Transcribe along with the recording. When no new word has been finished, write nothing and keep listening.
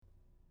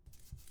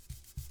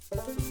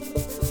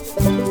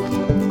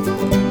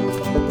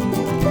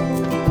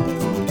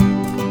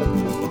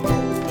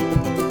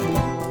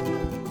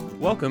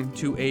Welcome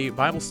to a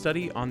Bible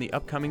study on the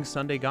upcoming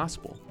Sunday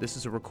Gospel. This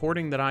is a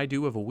recording that I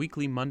do of a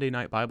weekly Monday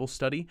night Bible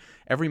study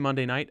every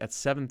Monday night at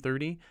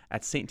 7:30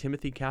 at St.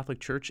 Timothy Catholic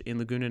Church in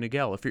Laguna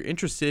Niguel. If you're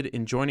interested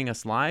in joining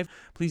us live,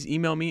 please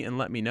email me and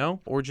let me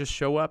know, or just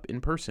show up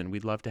in person.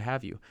 We'd love to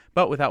have you.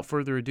 But without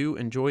further ado,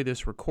 enjoy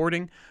this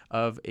recording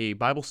of a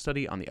Bible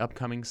study on the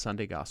upcoming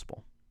Sunday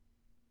Gospel.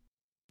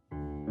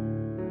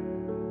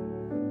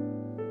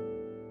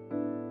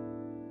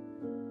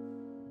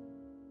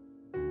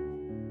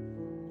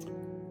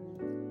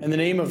 In the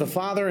name of the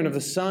Father, and of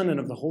the Son, and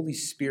of the Holy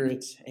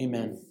Spirit,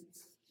 amen.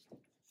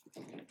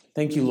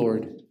 Thank you,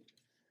 Lord.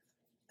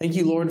 Thank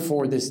you, Lord,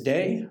 for this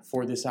day,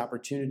 for this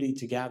opportunity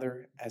to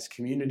gather as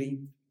community,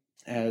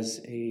 as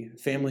a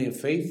family of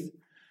faith,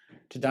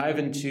 to dive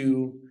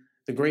into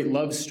the great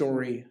love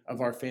story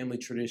of our family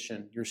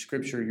tradition, your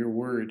scripture, your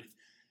word.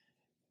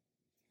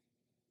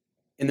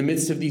 In the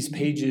midst of these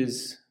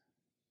pages,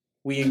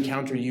 we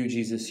encounter you,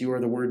 Jesus. You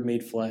are the Word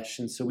made flesh.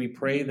 And so we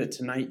pray that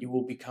tonight you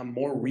will become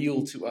more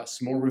real to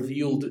us, more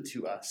revealed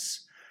to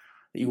us,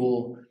 that you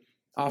will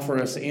offer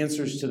us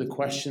answers to the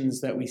questions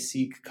that we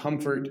seek,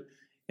 comfort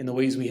in the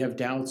ways we have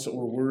doubts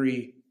or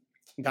worry,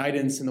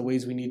 guidance in the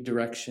ways we need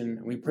direction.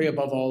 And we pray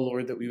above all,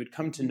 Lord, that we would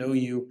come to know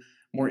you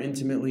more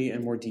intimately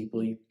and more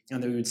deeply,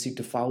 and that we would seek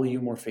to follow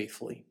you more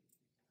faithfully.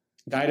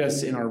 Guide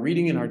us in our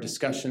reading and our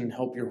discussion.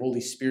 Help your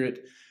Holy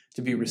Spirit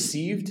to be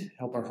received.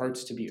 Help our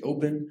hearts to be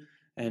open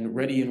and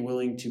ready and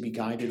willing to be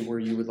guided where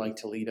you would like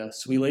to lead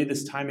us. We lay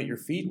this time at your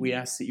feet. We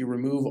ask that you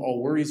remove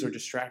all worries or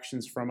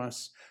distractions from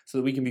us so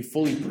that we can be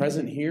fully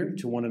present here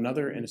to one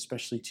another and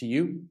especially to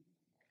you.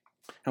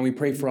 And we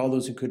pray for all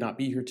those who could not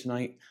be here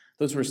tonight,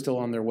 those who are still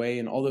on their way,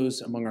 and all those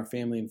among our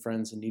family and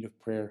friends in need of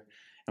prayer.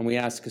 And we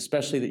ask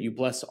especially that you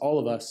bless all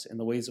of us in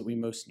the ways that we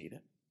most need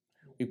it.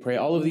 We pray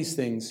all of these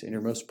things in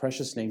your most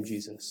precious name,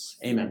 Jesus.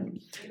 Amen.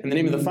 In the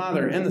name of the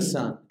Father, and the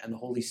Son, and the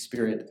Holy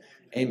Spirit.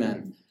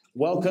 Amen.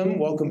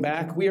 Welcome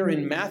back. We are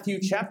in Matthew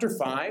chapter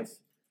 5,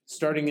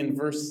 starting in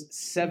verse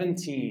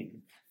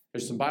 17.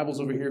 There's some Bibles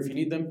over here if you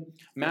need them.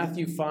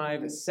 Matthew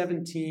 5,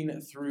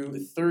 17 through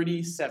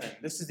 37.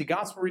 This is the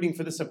gospel reading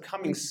for this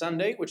upcoming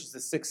Sunday, which is the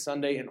sixth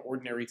Sunday in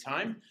Ordinary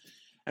Time.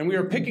 And we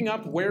are picking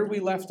up where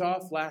we left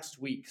off last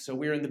week. So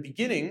we are in the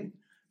beginning,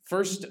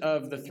 first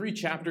of the three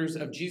chapters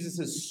of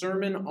Jesus'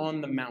 Sermon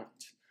on the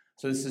Mount.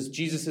 So this is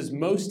Jesus'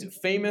 most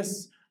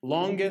famous,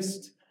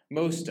 longest,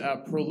 most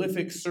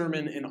prolific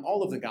sermon in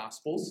all of the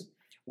Gospels,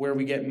 where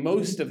we get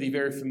most of the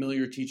very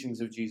familiar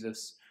teachings of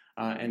Jesus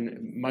and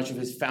much of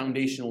his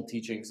foundational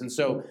teachings. And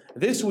so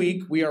this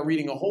week, we are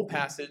reading a whole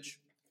passage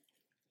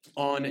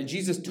on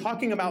Jesus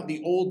talking about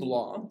the old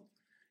law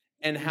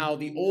and how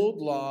the old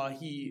law,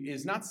 he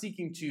is not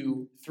seeking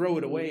to throw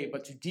it away,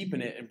 but to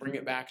deepen it and bring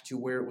it back to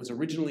where it was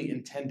originally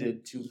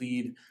intended to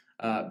lead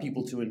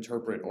people to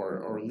interpret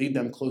or lead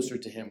them closer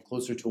to him,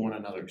 closer to one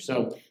another.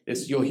 So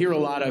you'll hear a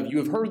lot of, you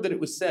have heard that it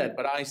was said,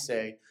 but I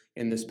say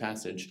in this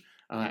passage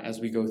as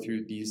we go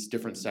through these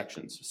different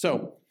sections.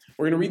 So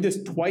we're going to read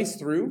this twice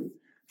through.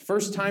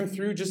 First time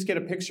through, just get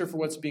a picture for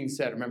what's being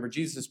said. Remember,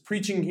 Jesus is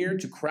preaching here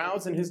to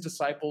crowds and his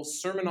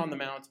disciples, Sermon on the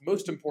Mount,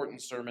 most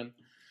important sermon,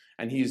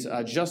 and he's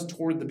just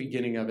toward the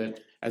beginning of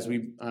it as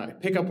we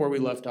pick up where we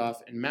left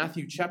off in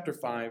Matthew chapter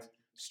 5,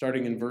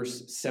 starting in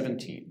verse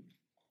 17.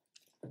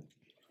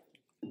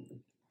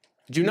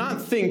 Do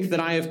not think that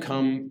I have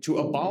come to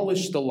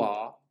abolish the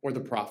law or the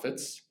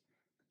prophets.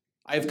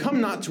 I have come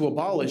not to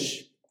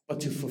abolish, but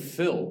to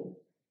fulfill.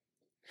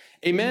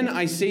 Amen,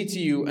 I say to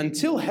you,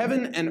 until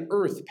heaven and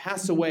earth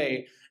pass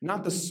away,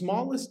 not the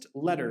smallest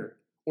letter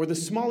or the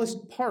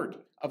smallest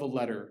part of a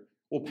letter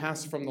will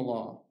pass from the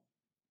law,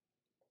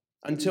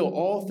 until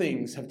all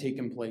things have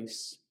taken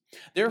place.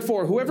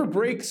 Therefore, whoever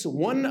breaks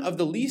one of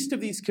the least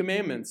of these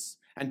commandments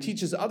and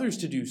teaches others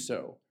to do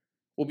so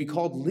will be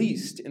called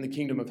least in the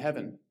kingdom of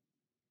heaven.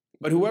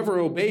 But whoever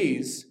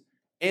obeys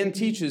and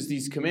teaches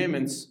these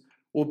commandments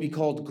will be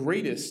called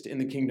greatest in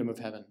the kingdom of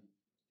heaven.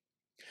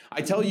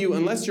 I tell you,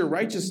 unless your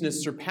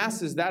righteousness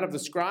surpasses that of the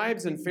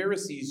scribes and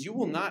Pharisees, you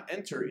will not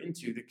enter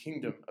into the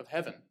kingdom of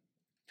heaven.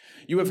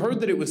 You have heard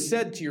that it was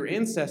said to your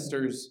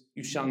ancestors,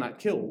 you shall not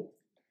kill,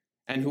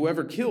 and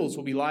whoever kills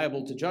will be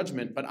liable to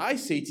judgment. But I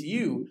say to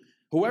you,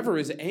 whoever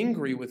is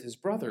angry with his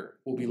brother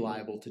will be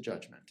liable to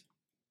judgment.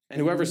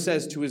 And whoever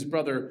says to his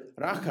brother,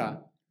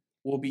 Racha,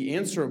 will be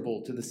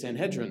answerable to the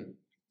Sanhedrin,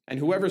 and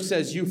whoever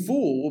says, you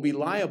fool, will be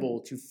liable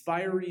to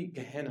fiery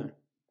Gehenna.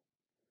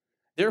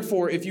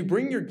 Therefore, if you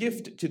bring your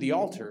gift to the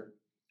altar,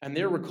 and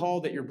there recall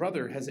that your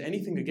brother has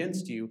anything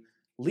against you,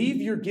 leave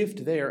your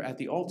gift there at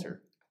the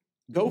altar.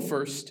 Go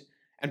first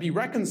and be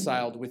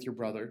reconciled with your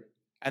brother,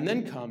 and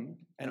then come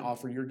and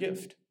offer your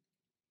gift.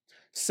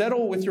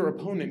 Settle with your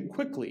opponent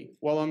quickly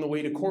while on the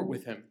way to court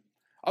with him.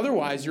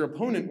 Otherwise, your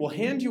opponent will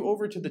hand you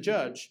over to the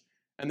judge,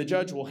 and the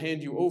judge will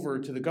hand you over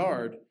to the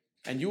guard,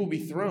 and you will be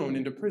thrown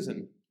into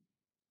prison.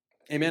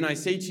 Amen, I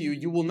say to you,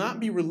 you will not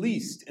be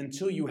released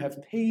until you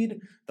have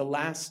paid the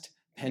last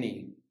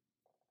penny.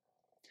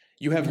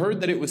 You have heard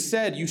that it was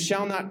said, 'You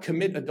shall not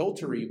commit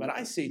adultery.' But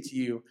I say to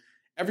you,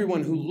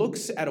 everyone who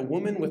looks at a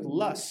woman with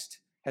lust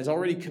has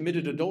already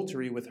committed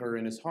adultery with her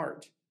in his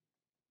heart.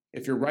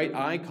 If your right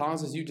eye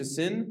causes you to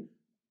sin,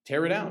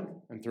 tear it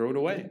out and throw it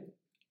away.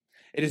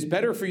 It is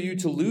better for you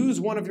to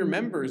lose one of your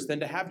members than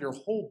to have your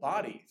whole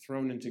body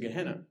thrown into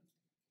Gehenna.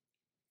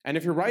 And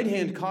if your right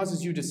hand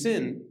causes you to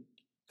sin,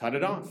 cut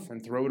it off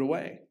and throw it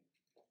away.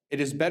 It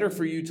is better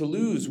for you to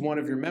lose one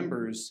of your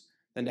members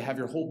than to have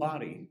your whole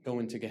body go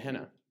into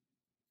Gehenna.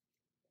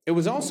 It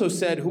was also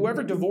said,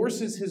 'Whoever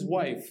divorces his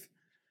wife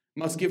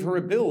must give her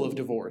a bill of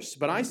divorce.'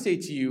 But I say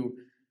to you,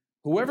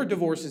 whoever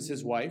divorces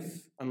his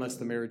wife, unless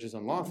the marriage is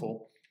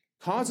unlawful,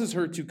 causes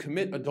her to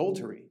commit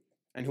adultery,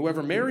 and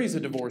whoever marries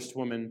a divorced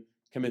woman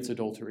commits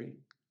adultery.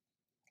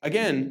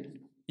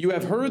 Again, you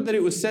have heard that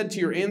it was said to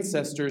your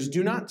ancestors,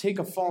 'Do not take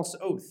a false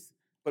oath,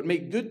 but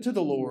make good to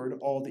the Lord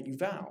all that you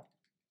vow.'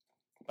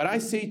 But I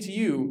say to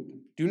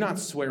you, do not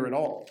swear at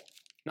all,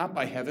 not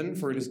by heaven,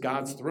 for it is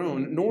God's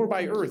throne, nor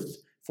by earth,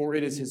 for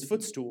it is his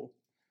footstool,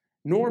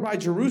 nor by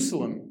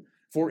Jerusalem,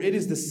 for it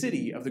is the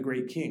city of the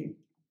great king.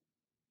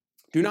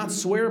 Do not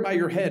swear by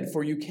your head,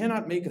 for you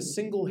cannot make a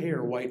single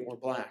hair white or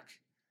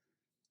black.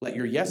 Let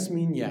your yes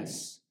mean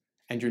yes,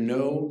 and your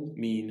no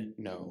mean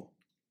no.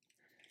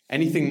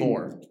 Anything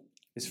more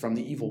is from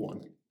the evil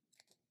one."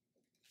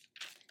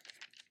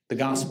 The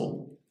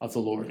gospel of the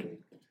Lord.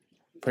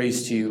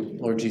 Praise to you,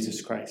 Lord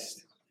Jesus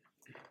Christ.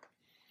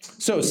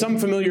 So, some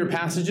familiar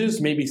passages,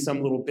 maybe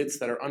some little bits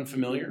that are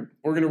unfamiliar.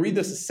 We're going to read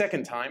this a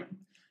second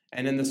time,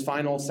 and in this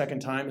final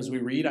second time as we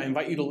read, I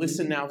invite you to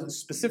listen now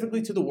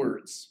specifically to the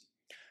words.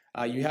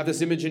 You have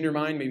this image in your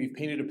mind, maybe you've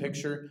painted a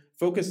picture.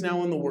 Focus now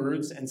on the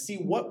words and see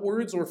what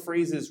words or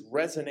phrases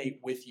resonate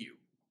with you.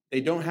 They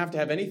don't have to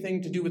have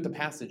anything to do with the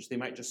passage. They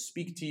might just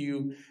speak to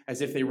you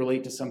as if they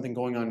relate to something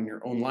going on in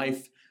your own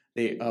life.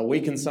 They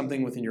awaken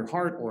something within your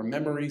heart or a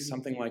memory,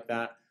 something like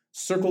that.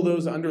 Circle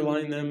those,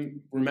 underline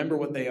them, remember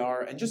what they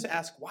are, and just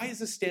ask, why is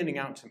this standing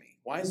out to me?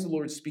 Why is the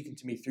Lord speaking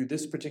to me through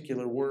this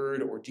particular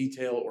word or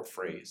detail or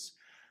phrase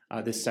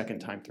this second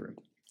time through?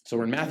 So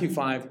we're in Matthew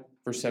 5,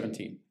 verse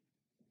 17.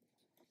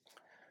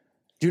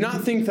 "Do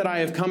not think that I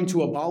have come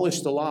to abolish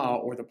the law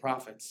or the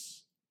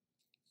prophets.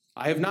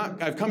 I've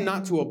come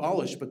not to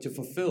abolish, but to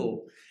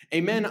fulfill.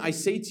 Amen, I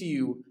say to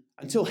you,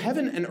 until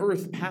heaven and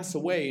earth pass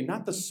away,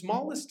 not the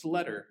smallest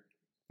letter,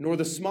 nor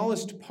the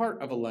smallest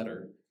part of a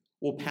letter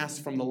will pass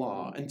from the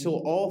law,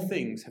 until all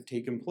things have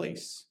taken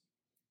place.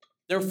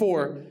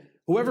 Therefore,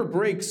 whoever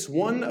breaks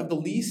one of the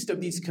least of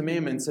these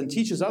commandments and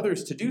teaches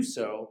others to do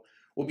so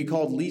will be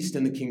called least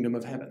in the kingdom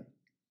of heaven.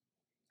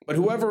 But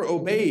whoever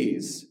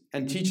obeys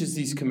and teaches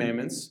these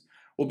commandments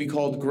will be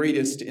called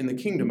greatest in the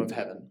kingdom of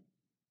heaven.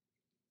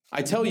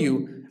 I tell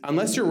you,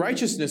 unless your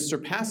righteousness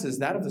surpasses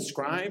that of the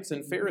scribes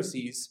and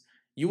Pharisees,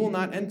 you will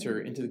not enter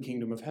into the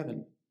kingdom of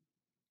heaven.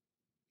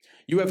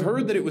 You have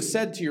heard that it was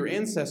said to your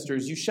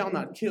ancestors, 'You shall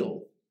not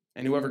kill,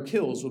 and whoever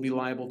kills will be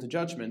liable to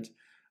judgment.'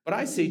 But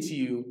I say to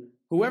you,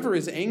 whoever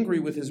is angry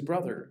with his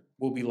brother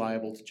will be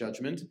liable to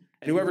judgment,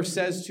 and whoever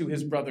says to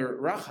his brother,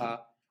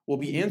 'Racha,' will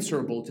be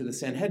answerable to the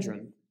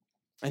Sanhedrin.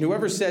 And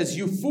whoever says,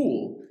 'You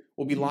fool,'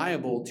 will be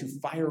liable to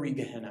fiery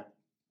Gehenna.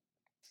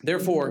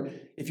 Therefore,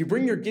 if you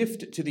bring your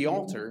gift to the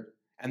altar,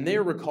 and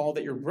there recall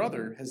that your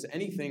brother has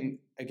anything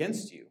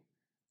against you,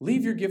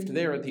 leave your gift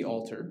there at the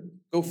altar,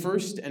 go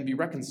first and be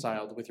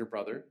reconciled with your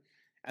brother,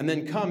 and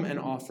then come and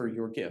offer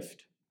your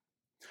gift.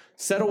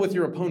 Settle with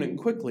your opponent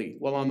quickly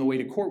while on the way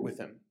to court with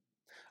him.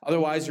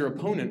 Otherwise, your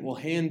opponent will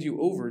hand you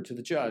over to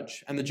the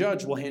judge, and the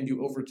judge will hand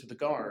you over to the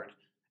guard,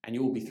 and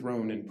you will be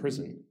thrown in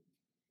prison.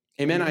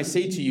 Amen, I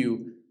say to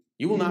you,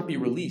 you will not be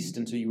released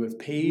until you have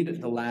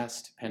paid the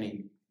last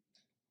penny.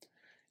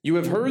 You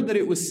have heard that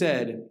it was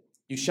said,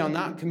 'You shall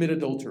not commit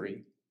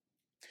adultery.'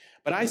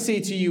 But I say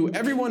to you,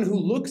 everyone who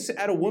looks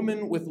at a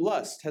woman with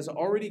lust has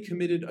already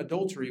committed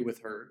adultery with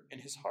her in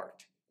his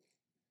heart.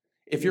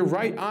 If your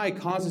right eye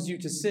causes you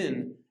to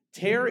sin,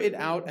 tear it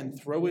out and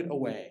throw it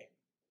away.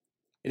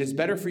 It is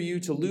better for you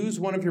to lose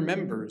one of your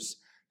members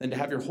than to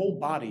have your whole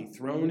body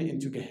thrown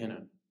into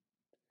Gehenna.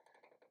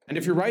 And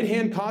if your right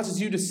hand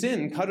causes you to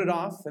sin, cut it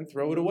off and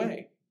throw it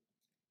away.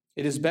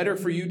 It is better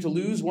for you to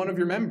lose one of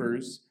your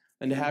members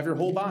than to have your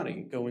whole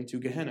body go into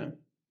Gehenna.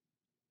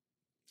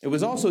 It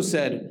was also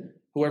said,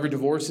 'Whoever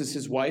divorces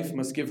his wife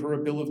must give her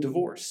a bill of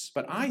divorce.'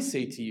 But I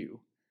say to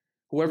you,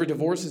 whoever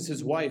divorces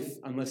his wife,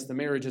 unless the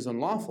marriage is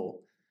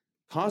unlawful,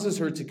 causes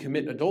her to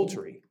commit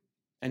adultery,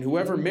 and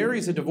whoever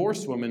marries a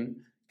divorced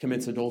woman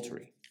commits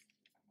adultery.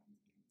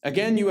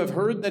 Again, you have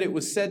heard that it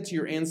was said to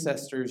your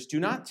ancestors, 'Do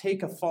not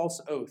take a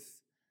false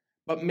oath,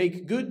 but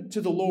make good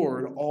to the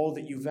Lord all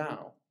that you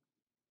vow.'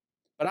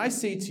 But I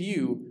say to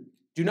you,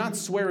 do not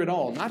swear at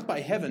all, not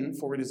by heaven,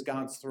 for it is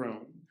God's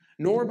throne,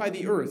 nor by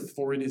the earth,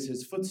 for it is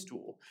his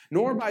footstool,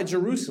 nor by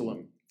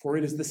Jerusalem, for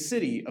it is the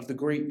city of the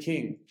great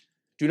king.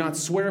 Do not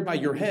swear by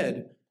your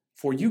head,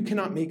 for you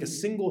cannot make a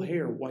single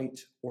hair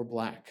white or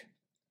black.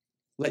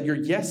 Let your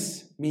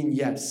yes mean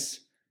yes,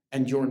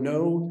 and your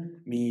no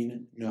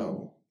mean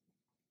no.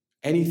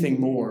 Anything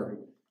more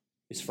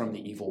is from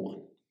the evil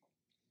one."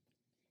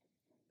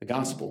 the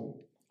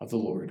gospel of the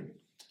Lord.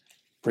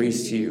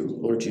 Praise to you,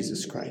 Lord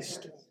Jesus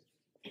Christ.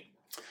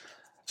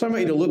 So I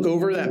invite you to look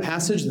over that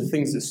passage, the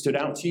things that stood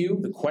out to you,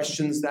 the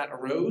questions that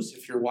arose.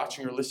 If you're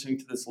watching or listening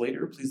to this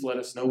later, please let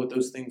us know what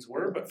those things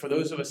were. But for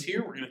those of us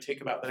here, we're going to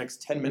take about the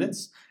next 10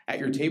 minutes at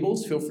your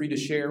tables. Feel free to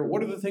share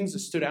what are the things that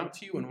stood out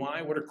to you and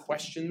why, what are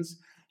questions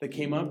that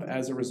came up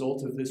as a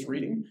result of this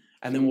reading,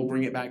 and then we'll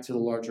bring it back to the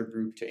larger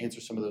group to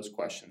answer some of those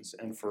questions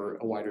and for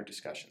a wider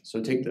discussion.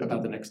 So take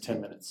about the next 10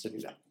 minutes to do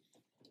that.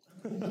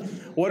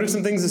 What are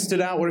some things that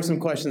stood out? What are some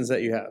questions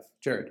that you have?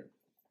 Jared?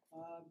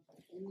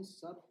 In the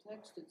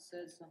subtext, it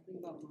says something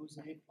about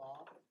Mosaic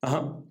law.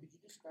 Uh-huh. Could you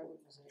describe what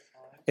Mosaic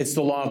law is? It's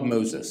the law of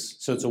Moses.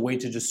 So it's a way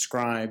to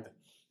describe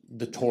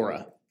the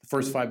Torah. The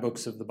first 5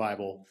 books of the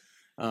Bible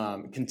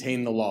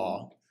contain the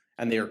law,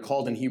 and they are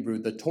called in Hebrew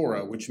the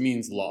Torah, which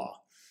means law.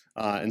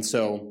 And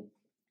so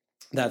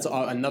that's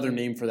another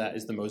name for that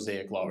is the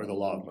Mosaic law or the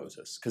law of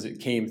Moses, because it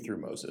came through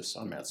Moses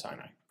on Mount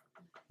Sinai.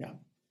 Yeah.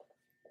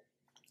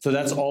 So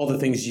that's all the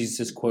things Jesus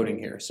is quoting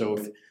here. So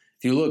if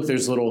you look,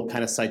 there's little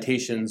kind of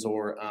citations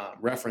or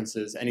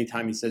references.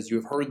 Anytime he says, you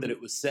have heard that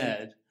it was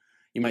said,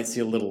 you might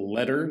see a little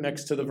letter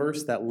next to the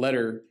verse. That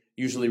letter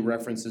usually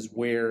references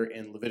where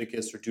in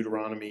Leviticus or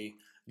Deuteronomy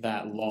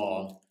that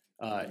law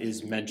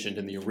is mentioned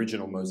in the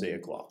original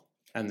Mosaic law.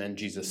 And then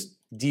Jesus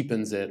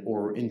deepens it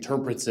or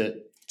interprets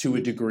it to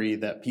a degree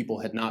that people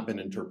had not been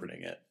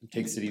interpreting it. It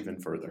takes it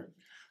even further.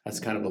 That's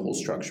kind of the whole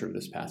structure of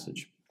this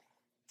passage.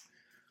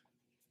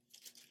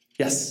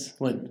 Yes,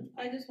 Lynn.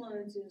 I just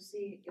wanted to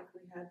see if we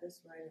had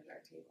this right at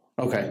our table.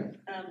 Okay.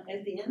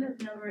 At the end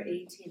of number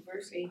 18,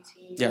 verse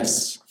 18,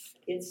 Yes.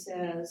 it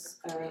says,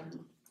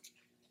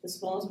 the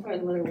smallest part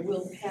of the letter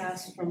will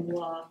pass from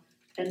law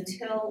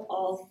until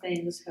all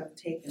things have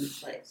taken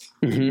place.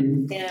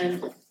 Mm-hmm.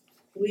 And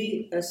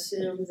we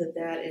assume that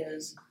that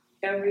is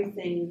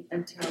everything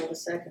until the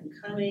second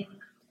coming,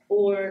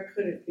 or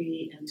could it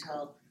be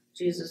until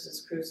Jesus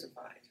is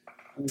crucified?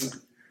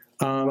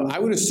 I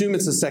would assume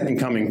it's the second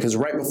coming, because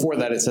right before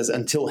that it says,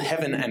 until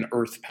heaven and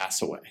earth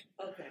pass away.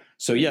 Okay.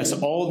 So yes,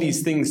 all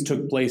these things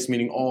took place,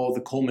 meaning all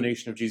the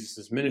culmination of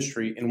Jesus'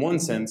 ministry, in one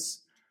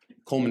sense,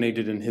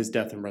 culminated in his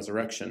death and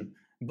resurrection.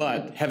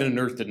 But heaven and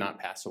earth did not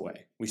pass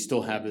away. We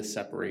still have this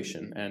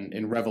separation. And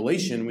in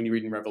Revelation, when you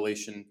read in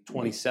Revelation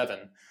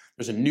 27,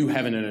 there's a new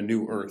heaven and a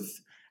new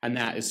earth. And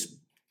that is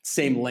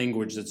same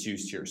language that's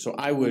used here. So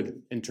I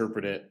would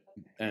interpret it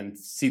and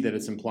see that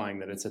it's implying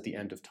that it's at the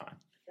end of time.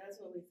 That's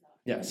what we thought.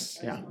 Yes,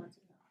 I yeah. just wanted to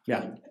know.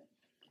 Yeah.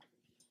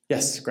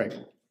 Yes, Greg.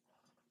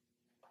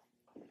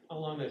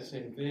 Along that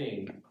same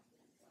vein,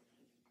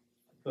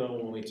 but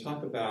when we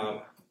talk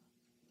about,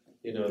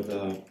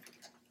 the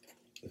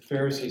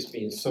Pharisees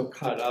being so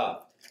caught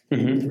up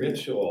in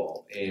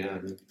ritual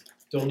and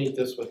don't eat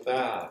this with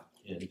that,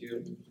 and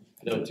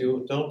don't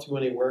do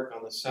any work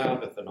on the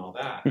Sabbath and all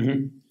that.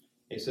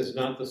 He says,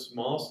 not the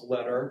smallest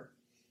letter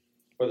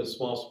or the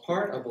smallest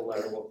part of the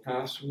letter will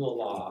pass from the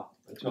law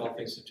until all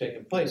things have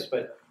taken place.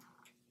 But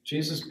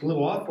Jesus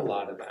blew off a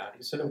lot of that.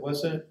 He said it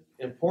wasn't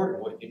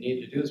important. What you need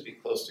to do is be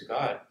close to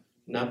God,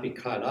 not be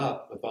caught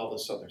up with all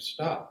this other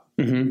stuff.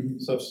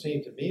 So it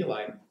seemed to me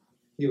like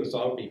he was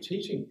already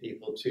teaching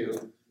people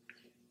to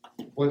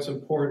what's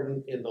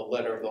important in the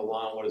letter of the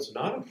law and what is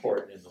not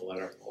important in the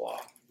letter of the law.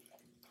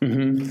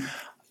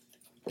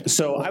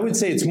 So I would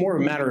say it's more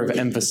a matter of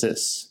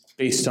emphasis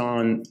based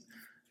on,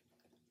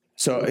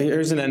 so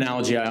here's an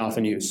analogy I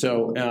often use.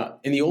 So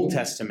in the Old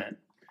Testament,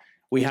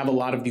 we have a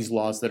lot of these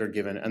laws that are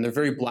given, and they're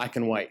very black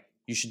and white.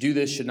 You should do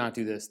this, should not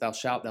do this, thou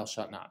shalt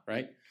not,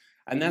 right?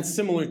 And that's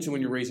similar to when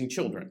you're raising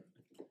children.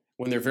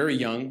 When they're very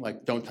young,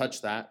 like don't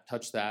touch that,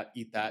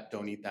 eat that,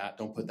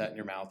 don't put that in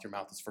your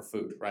mouth is for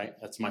food, right?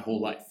 That's my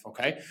whole life,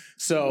 okay?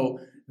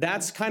 So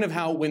that's kind of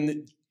how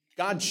when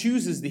God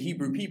chooses the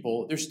Hebrew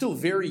people, they're still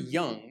very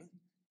young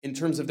in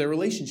terms of their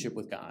relationship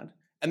with God,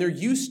 and they're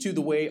used to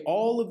the way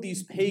all of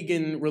these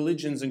pagan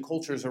religions and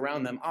cultures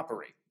around them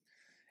operate.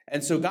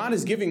 And so God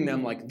is giving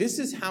them, like, this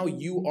is how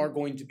you are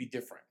going to be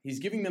different. He's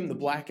giving them the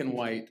black and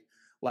white,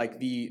 like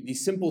the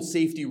simple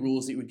safety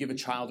rules that you would give a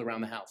child around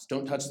the house.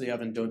 Don't touch the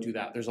oven, don't do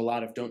that. There's a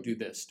lot of don't do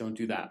this, don't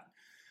do that.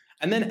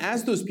 And then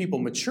as those people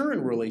mature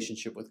in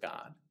relationship with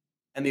God,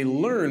 and they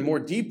learn more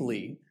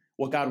deeply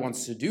what God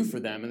wants to do for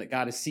them, and that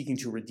God is seeking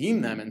to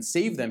redeem them and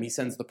save them, he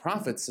sends the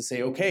prophets to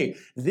say, okay,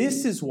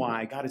 this is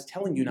why God is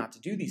telling you not to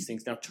do these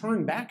things. Now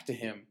turn back to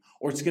him,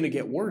 or it's going to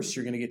get worse.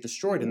 You're going to get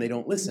destroyed, and they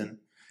don't listen.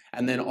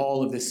 And then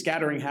all of this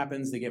scattering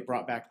happens. They get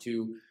brought back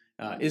to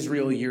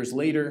Israel years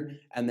later.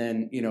 And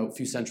then, a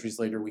few centuries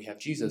later, we have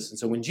Jesus. And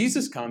so when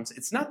Jesus comes,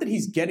 it's not that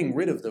he's getting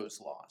rid of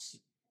those laws.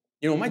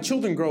 When my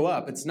children grow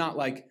up, it's not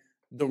like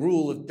the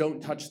rule of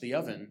don't touch the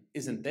oven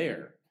isn't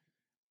there.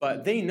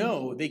 But they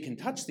know they can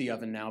touch the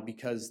oven now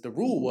because the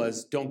rule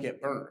was don't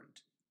get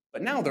burned.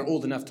 But now they're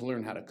old enough to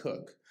learn how to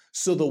cook.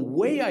 So the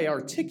way I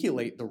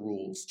articulate the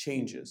rules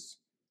changes.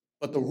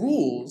 But the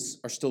rules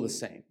are still the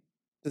same.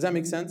 Does that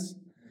make sense?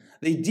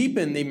 They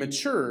deepen, they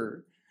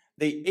mature,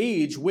 they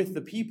age with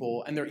the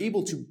people, and they're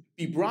able to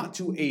be brought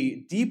to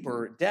a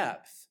deeper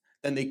depth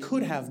than they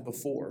could have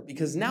before,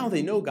 because now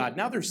they know God.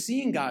 Now they're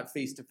seeing God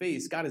face to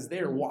face. God is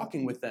there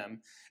walking with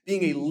them,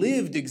 being a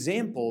lived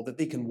example that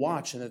they can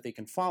watch and that they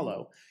can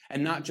follow,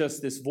 and not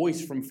just this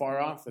voice from far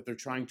off that they're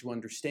trying to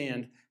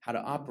understand how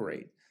to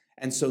operate.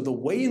 And so the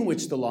way in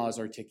which the law is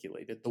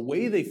articulated, the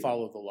way they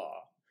follow the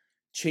law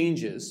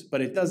changes,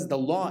 but the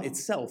law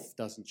itself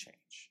doesn't change.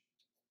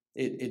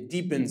 It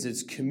deepens,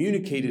 it's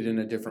communicated in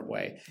a different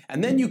way.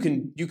 And then you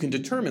can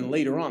determine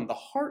later on the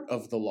heart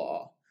of the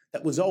law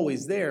that was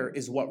always there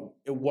is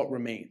what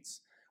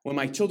remains. When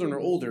my children are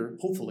older,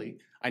 hopefully,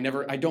 I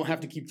don't have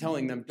to keep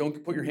telling them,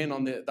 don't put your hand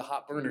on the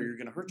hot burner, you're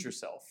going to hurt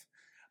yourself.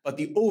 But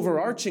the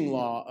overarching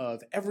law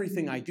of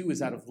everything I do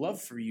is out of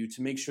love for you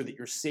to make sure that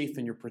you're safe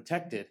and you're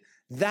protected,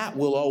 that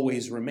will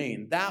always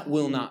remain. That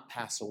will not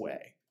pass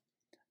away.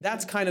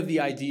 That's kind of the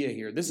idea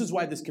here. This is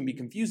why this can be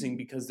confusing,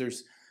 because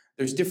there's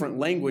different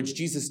language.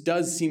 Jesus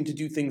does seem to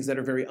do things that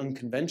are very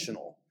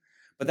unconventional,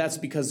 but that's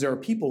because there are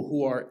people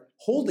who are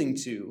holding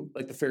to,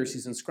 like the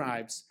Pharisees and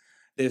scribes,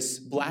 this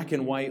black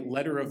and white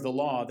letter of the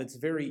law that's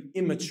very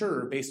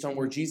immature based on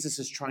where Jesus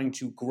is trying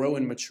to grow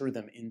and mature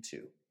them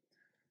into.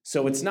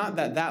 So it's not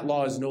that that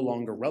law is no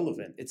longer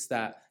relevant. It's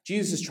that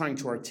Jesus is trying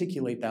to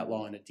articulate that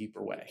law in a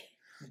deeper way.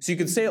 So you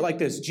could say it like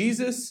this: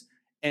 Jesus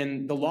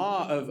and the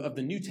law of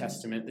the New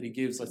Testament that he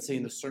gives, let's say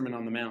in the Sermon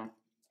on the Mount,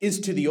 is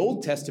to the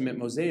Old Testament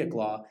Mosaic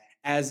law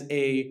as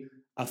a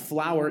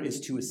flower is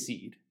to a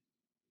seed.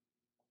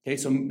 Okay,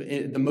 so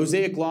the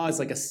Mosaic law is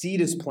like a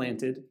seed is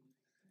planted,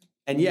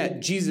 and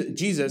yet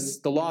Jesus,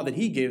 the law that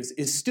he gives,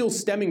 is still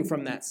stemming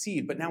from that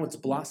seed, but now it's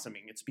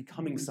blossoming, it's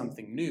becoming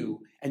something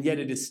new, and yet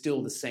it is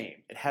still the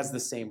same. It has the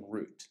same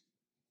root,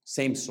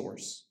 same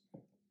source.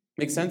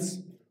 Make sense?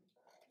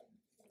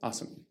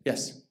 Awesome.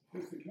 Yes?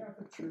 Does the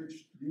Catholic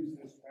Church use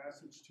this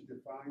passage to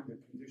define the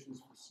conditions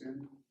for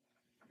sin?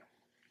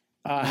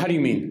 How do you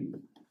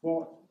mean?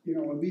 Well,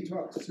 when we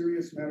talk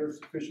serious matters,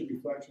 sufficient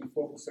reflection,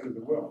 full consent of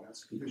the will,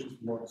 that's conditions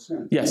for mortal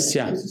sin. Yes,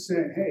 yeah. This is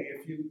saying, hey,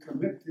 if you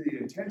commit to the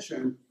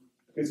intention,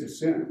 it's a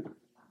sin.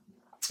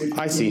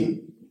 I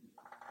see.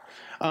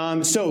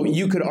 So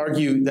you could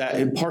argue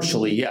that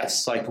partially,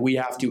 yes, like we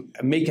have to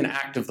make an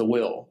act of the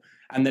will,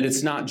 and that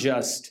it's not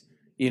just,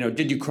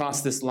 did you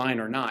cross this line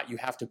or not? You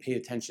have to pay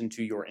attention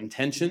to your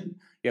intention.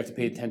 You have to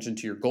pay attention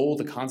to your goal,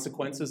 the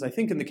consequences. I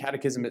think in the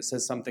Catechism it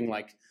says something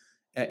like,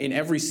 in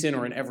every sin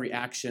or in every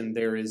action,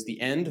 there is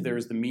the end, there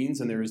is the means,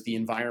 and there is the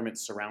environment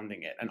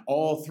surrounding it. And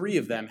all three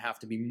of them have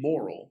to be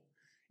moral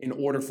in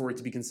order for it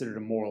to be considered a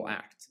moral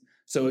act.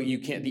 So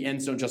the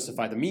ends don't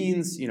justify the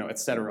means, et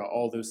cetera,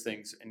 all those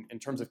things. In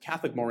terms of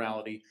Catholic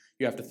morality,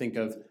 you have to think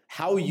of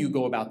how you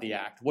go about the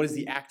act. What is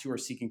the act you are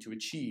seeking to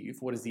achieve?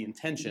 What is the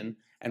intention?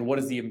 And what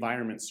is the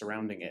environment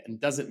surrounding it?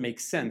 And does it make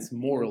sense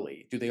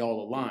morally? Do they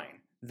all align?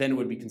 Then it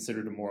would be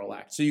considered a moral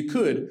act. So you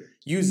could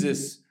use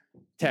this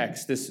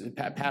text, this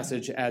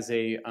passage, as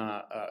a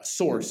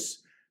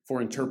source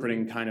for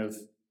interpreting kind of,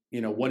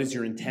 what is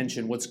your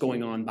intention? What's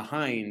going on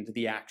behind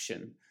the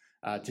action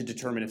to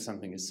determine if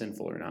something is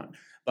sinful or not.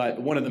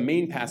 But one of the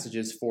main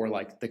passages for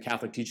like the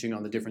Catholic teaching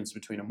on the difference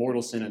between a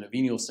mortal sin and a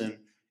venial sin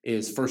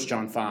is 1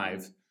 John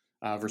 5,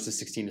 verses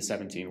 16 to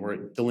 17, where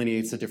it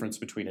delineates the difference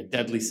between a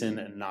deadly sin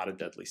and not a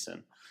deadly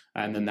sin.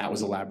 And then that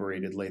was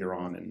elaborated later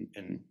on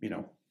in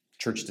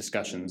church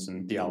discussions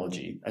and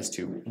theology as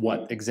to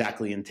what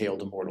exactly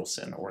entailed a mortal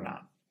sin or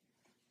not.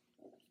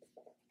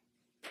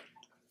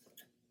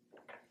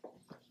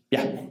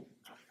 Yeah?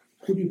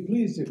 Could you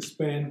please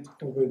expand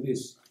over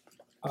this?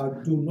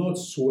 Do not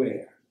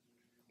swear.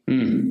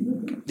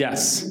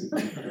 Yes.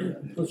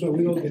 So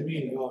we know the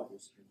meaning,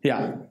 obviously.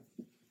 Yeah.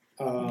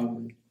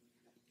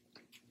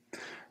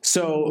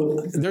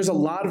 So there's a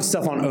lot of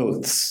stuff on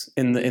oaths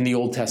in the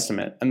Old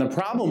Testament, and the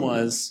problem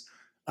was,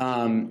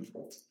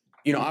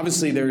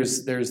 obviously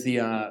there's the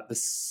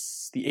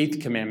eighth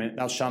commandment: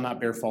 "Thou shalt not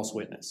bear false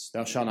witness."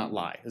 "Thou shalt not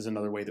lie" is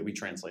another way that we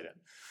translate it.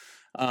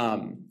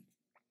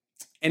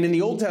 And in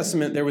the Old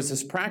Testament, there was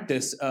this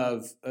practice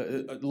of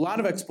a lot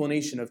of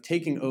explanation of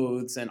taking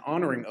oaths and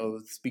honoring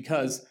oaths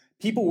because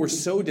people were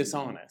so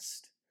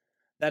dishonest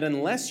that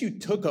unless you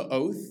took an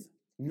oath,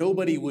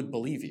 nobody would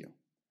believe you.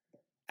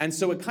 And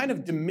so it kind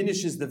of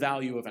diminishes the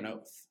value of an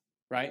oath,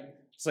 right?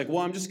 It's like, well,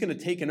 I'm just going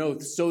to take an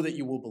oath so that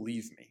you will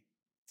believe me.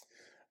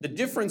 The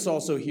difference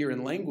also here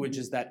in language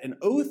is that an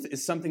oath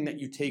is something that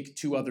you take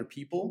to other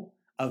people.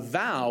 A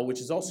vow, which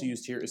is also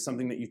used here, is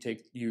something that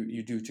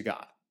you do to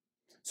God.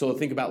 So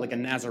think about like a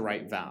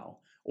Nazirite vow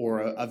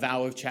or a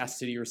vow of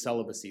chastity or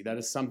celibacy. That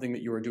is something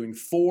that you are doing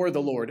for the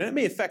Lord. And it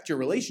may affect your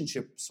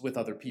relationships with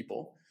other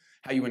people,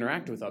 how you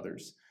interact with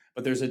others,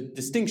 but there's a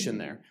distinction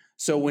there.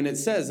 So when it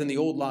says in the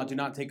old law, do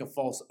not take a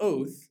false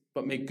oath,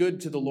 but make good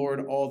to the Lord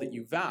all that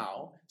you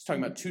vow, it's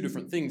talking about two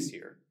different things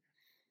here.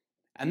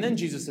 And then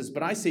Jesus says,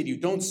 but I say to you,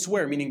 don't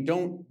swear, meaning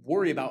don't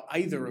worry about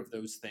either of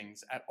those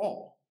things at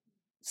all.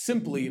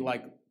 Simply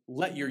like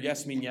let your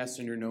yes mean yes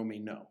and your no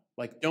mean no.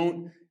 Like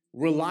don't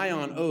rely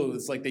on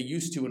oaths like they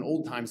used to in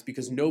old times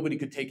because nobody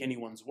could take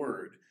anyone's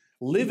word.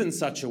 Live in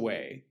such a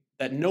way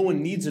that no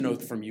one needs an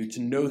oath from you to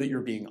know that you're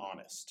being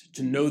honest,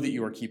 to know that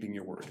you are keeping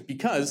your word.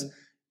 Because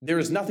there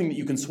is nothing that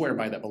you can swear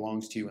by that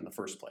belongs to you in the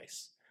first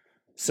place.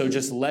 So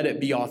just let it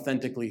be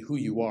authentically who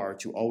you are,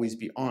 to always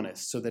be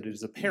honest, so that it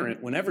is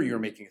apparent whenever you're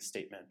making a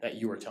statement that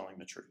you are telling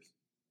the truth.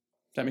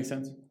 Does that make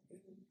sense?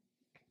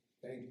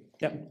 Thank you.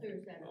 Yep.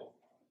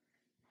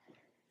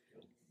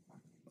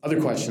 Other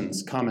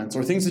questions, comments,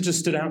 or things that just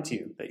stood out to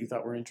you that you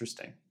thought were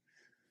interesting?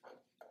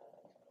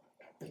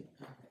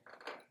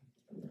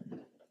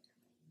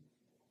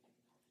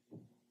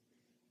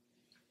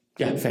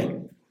 Yeah, Faye.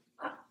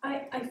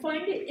 I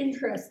find it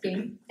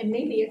interesting, and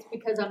maybe it's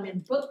because I'm in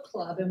book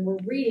club and we're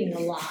reading a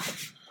lot,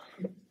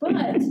 but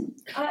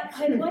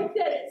I like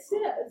that it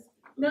says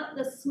not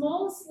the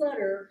smallest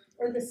letter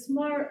or the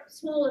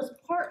smallest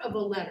part of a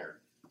letter.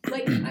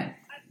 Like,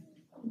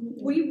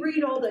 we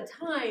read all the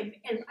time,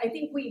 and I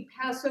think we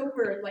pass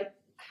over like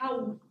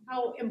how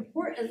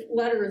important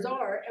letters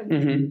are, and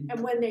and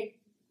when they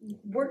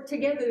work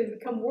together, they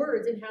become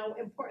words, and how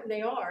important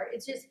they are.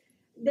 It's just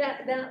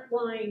that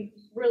line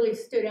really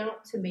stood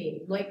out to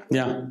me, like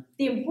the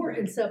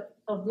importance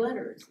of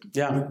letters.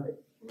 Yeah.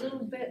 A little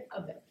bit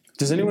of it.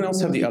 Does anyone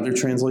else have the other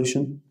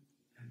translation?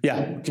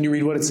 Yeah. Can you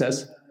read what it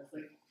says?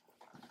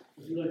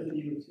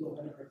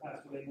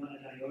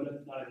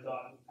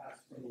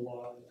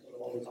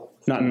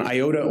 Not an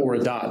iota or a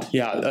dot.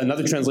 Yeah,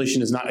 another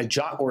translation is not a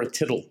jot or a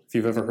tittle, if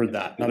you've ever heard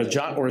that. Not a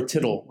jot or a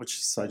tittle,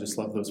 which I just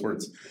love those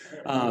words.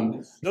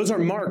 Those are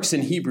marks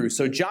in Hebrew.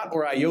 So jot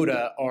or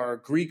iota are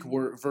Greek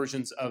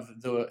versions of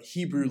the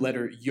Hebrew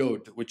letter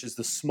yod, which is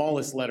the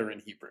smallest letter in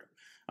Hebrew.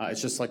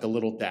 It's just like a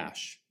little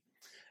dash.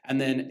 And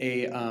then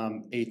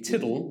a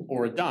tittle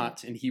or a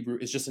dot in Hebrew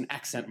is just an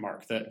accent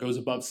mark that goes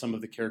above some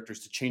of the characters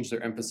to change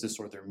their emphasis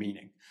or their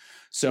meaning.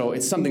 So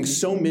it's something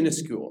so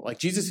minuscule. Like,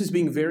 Jesus is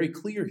being very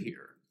clear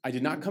here. I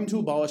did not come to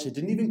abolish. I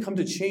didn't even come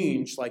to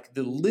change like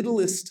the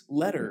littlest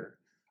letter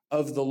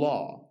of the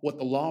law, what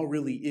the law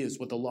really is,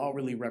 what the law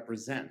really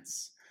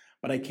represents.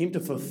 But I came to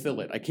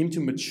fulfill it. I came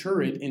to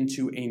mature it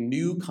into a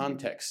new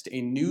context,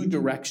 a new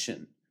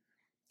direction.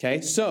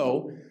 Okay,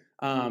 so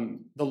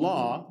the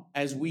law,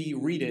 as we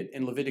read it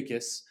in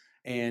Leviticus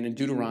and in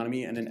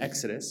Deuteronomy and in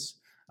Exodus,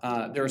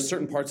 there are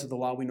certain parts of the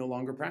law we no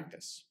longer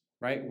practice,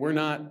 right? We're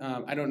not,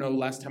 I don't know,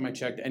 last time I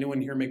checked,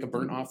 anyone here make a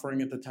burnt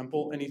offering at the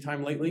temple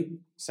anytime lately?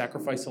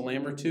 Sacrifice a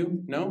lamb or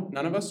two? No?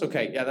 None of us?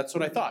 Okay, yeah, that's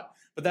what I thought.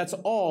 But that's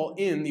all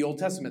in the Old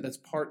Testament. That's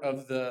part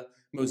of the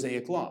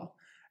Mosaic law.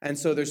 And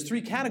so there's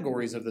three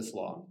categories of this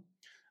law.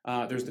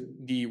 There's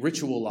the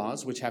ritual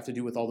laws, which have to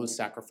do with all those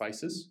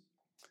sacrifices.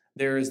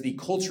 There is the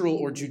cultural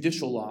or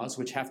judicial laws,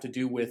 which have to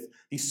do with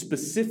the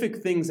specific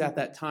things at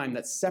that time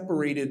that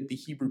separated the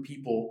Hebrew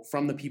people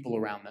from the people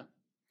around them.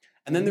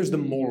 And then there's the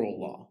moral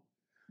law.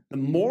 The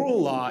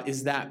moral law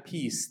is that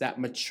piece that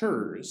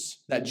matures,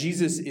 that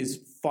Jesus is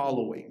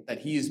following, that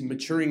he is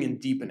maturing and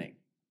deepening,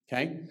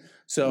 okay?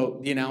 So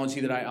the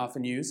analogy that I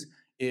often use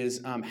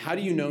is, how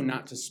do you know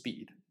not to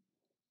speed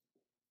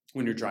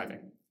when you're driving?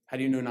 How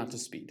do you know not to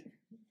speed?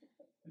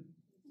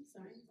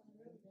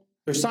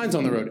 There's signs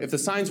on the road. If the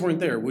signs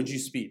weren't there, would you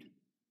speed?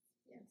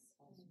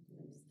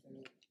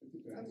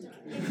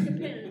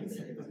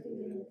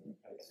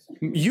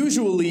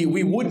 Usually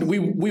we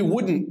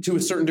wouldn't to a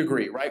certain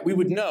degree, right? We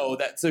would know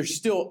that there's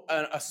still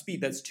a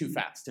speed that's too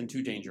fast and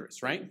too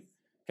dangerous, right?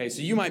 Okay,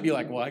 so you might be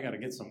like, well, I got to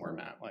get somewhere,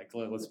 Matt. Like,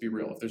 let's be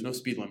real. If there's no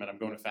speed limit, I'm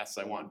going as fast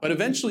as I want. But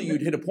eventually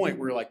you'd hit a point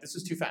where you're like, this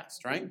is too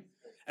fast, right?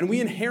 And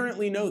we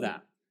inherently know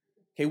that.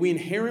 Okay, we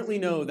inherently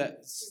know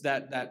that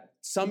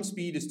some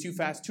speed is too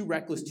fast, too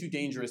reckless, too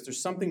dangerous.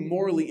 There's something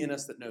morally in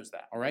us that knows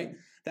that, all right?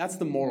 That's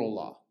the moral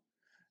law.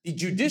 The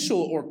judicial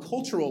or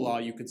cultural law,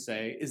 you could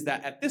say, is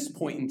that at this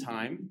point in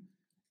time,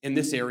 in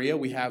this area,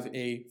 we have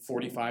a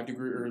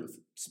 45-degree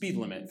speed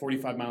limit,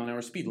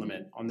 45-mile-an-hour speed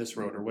limit on this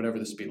road or whatever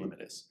the speed limit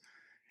is.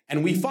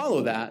 And we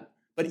follow that,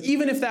 but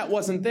even if that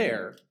wasn't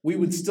there, we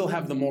would still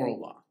have the moral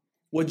law.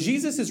 What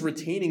Jesus is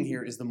retaining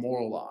here is the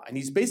moral law. And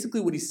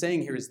what he's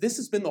saying here is this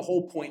has been the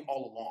whole point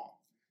all along.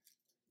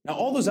 Now,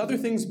 all those other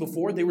things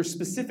before, they were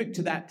specific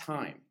to that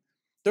time.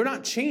 They're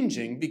not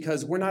changing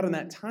because we're not in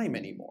that time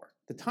anymore.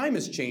 The time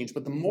has changed,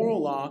 but the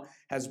moral law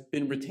has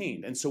been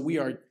retained. And so we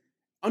are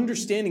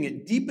understanding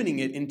it, deepening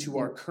it into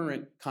our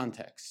current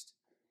context.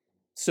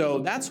 So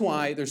that's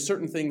why there's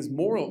certain things,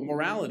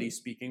 morally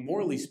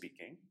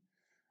speaking,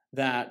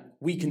 that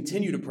we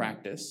continue to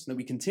practice, that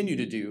we continue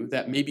to do,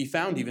 that may be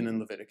found even in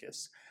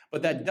Leviticus.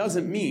 But that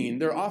doesn't mean,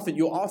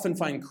 you'll often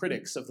find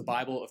critics of the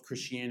Bible, of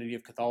Christianity,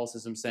 of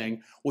Catholicism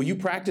saying, well, you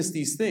practice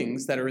these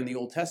things that are in the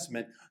Old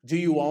Testament. Do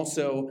you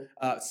also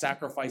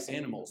sacrifice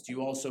animals? Do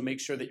you also make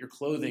sure that your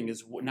clothing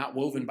is not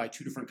woven by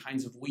two different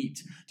kinds of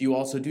wheat? Do you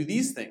also do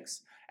these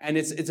things? And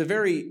it's a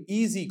very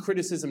easy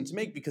criticism to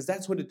make because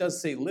that's what it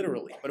does say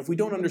literally. But if we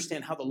don't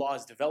understand how the law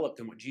is developed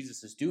and what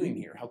Jesus is doing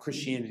here, how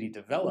Christianity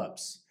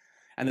develops,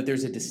 and that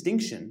there's a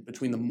distinction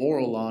between the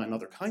moral law and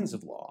other kinds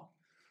of law,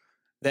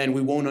 then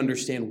we won't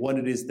understand what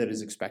it is that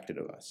is expected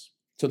of us.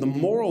 So the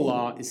moral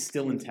law is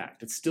still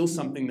intact. It's still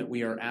something that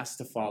we are asked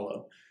to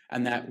follow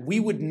and that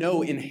we would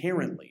know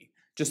inherently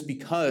just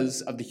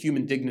because of the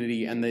human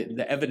dignity and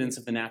the evidence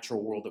of the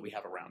natural world that we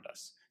have around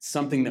us.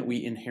 Something that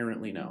we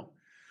inherently know.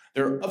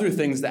 There are other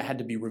things that had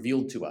to be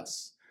revealed to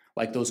us,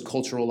 like those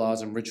cultural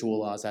laws and ritual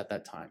laws at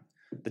that time.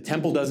 The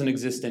temple doesn't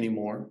exist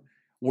anymore.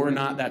 We're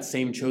not that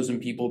same chosen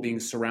people being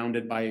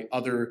surrounded by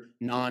other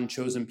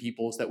non-chosen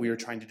peoples that we are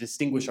trying to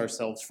distinguish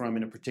ourselves from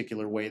in a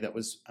particular way that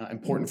was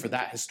important for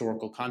that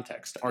historical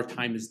context. Our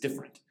time is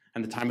different,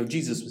 and the time of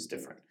Jesus was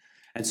different.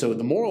 And so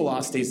the moral law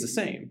stays the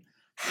same.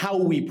 How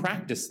we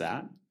practice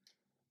that,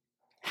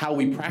 how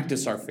we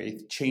practice our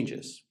faith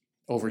changes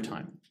over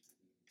time.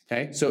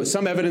 Okay, so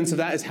some evidence of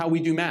that is how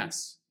we do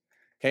Mass.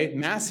 Okay,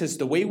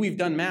 the way we've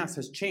done Mass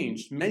has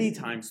changed many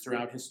times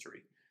throughout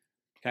history.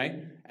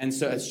 Okay, and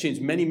so it's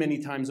changed many, many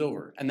times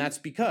over. And that's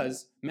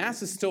because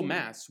Mass is still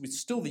Mass, it's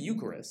still the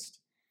Eucharist,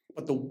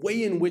 but the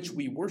way in which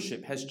we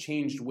worship has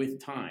changed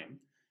with time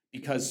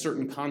because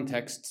certain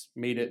contexts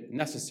made it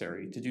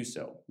necessary to do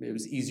so. It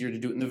was easier to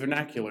do it in the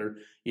vernacular,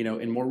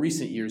 in more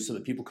recent years so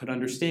that people could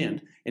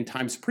understand. In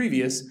times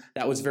previous,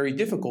 that was very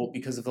difficult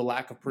because of the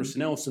lack of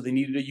personnel, so they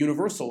needed a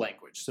universal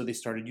language, so they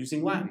started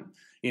using Latin,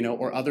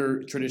 or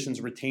other traditions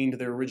retained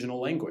their original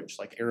language,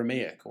 like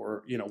Aramaic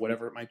or,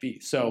 whatever it might be.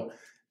 So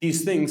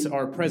these things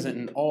are present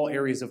in all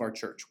areas of our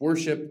church: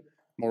 worship,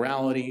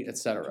 morality,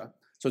 etc.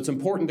 So it's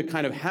important to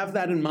kind of have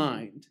that in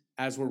mind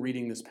as we're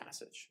reading this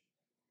passage.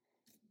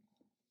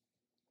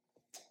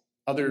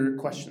 Other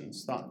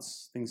questions,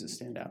 thoughts, things that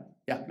stand out?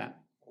 Yeah, Matt.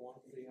 I want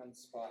to put you on the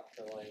spot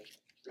for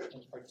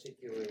in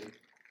particular,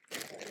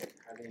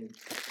 having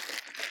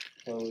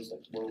clothes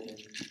woven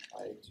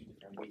by 2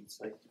 different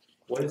weeks.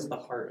 What is the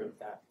heart of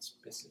that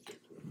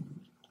specifically?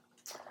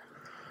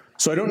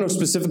 So I don't know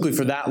specifically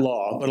for that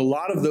law, but a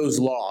lot of those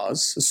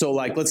laws, so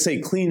let's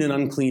say clean and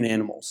unclean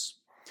animals,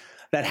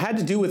 that had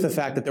to do with the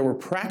fact that there were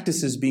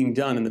practices being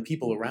done in the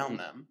people around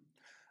them,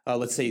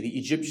 let's say the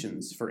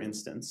Egyptians, for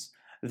instance,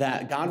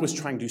 that God was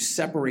trying to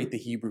separate the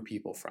Hebrew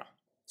people from.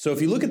 So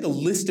if you look at the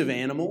list of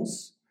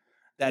animals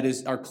that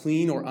are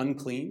clean or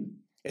unclean,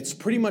 it's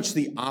pretty much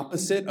the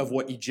opposite of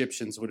what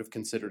Egyptians would have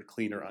considered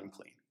clean or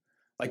unclean.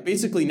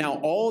 Basically now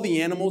all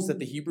the animals that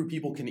the Hebrew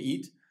people can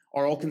eat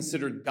are all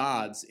considered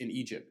gods in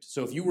Egypt.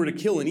 So if you were to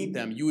kill and eat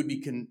them, you would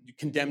be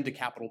condemned to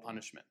capital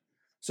punishment.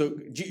 So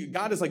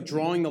God is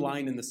drawing the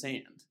line in the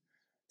sand,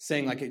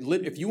 saying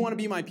if you want to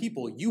be my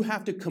people, you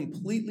have to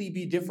completely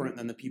be different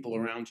than the people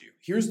around you.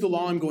 Here's the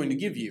law I'm going to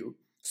give you,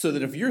 so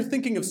that if you're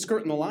thinking of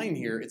skirting the line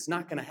here, it's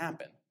not going to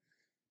happen.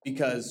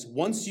 Because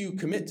once you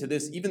commit to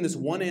this, even this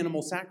one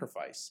animal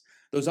sacrifice,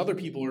 those other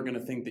people are going to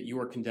think that you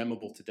are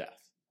condemnable to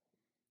death.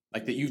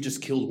 That you've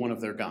just killed one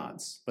of their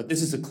gods. But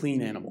this is a clean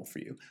animal for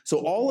you. So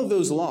all of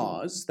those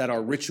laws that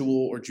are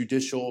ritual or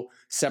judicial,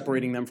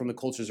 separating them from the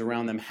cultures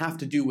around them, have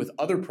to do with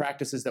other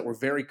practices that were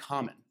very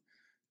common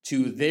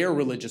to their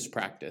religious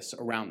practice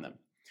around them.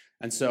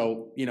 And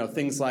so,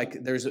 things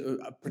like, there's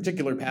a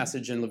particular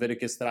passage in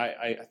Leviticus that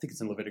I think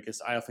it's in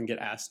Leviticus, I often get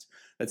asked,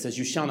 that says,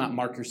 you shall not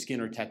mark your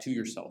skin or tattoo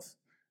yourself.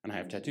 And I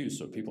have tattoos,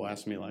 so people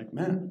ask me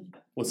man,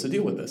 what's the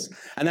deal with this?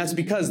 And that's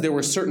because there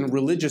were certain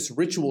religious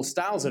ritual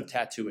styles of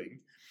tattooing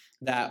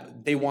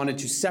that they wanted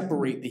to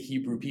separate the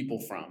Hebrew people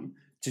from,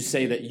 to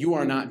say that you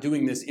are not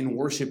doing this in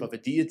worship of a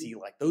deity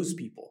like those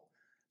people.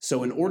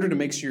 So in order to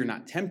make sure you're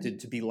not tempted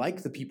to be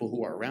like the people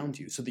who are around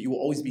you, so that you will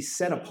always be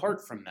set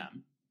apart from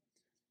them,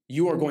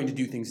 you are going to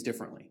do things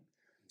differently.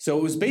 So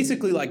it was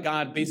basically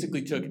God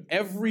took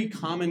every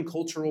common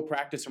cultural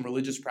practice and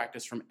religious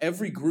practice from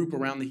every group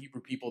around the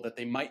Hebrew people that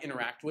they might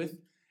interact with,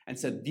 and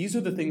said, these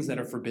are the things that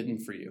are forbidden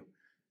for you.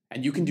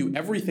 And you can do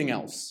everything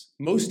else.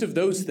 Most of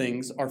those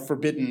things are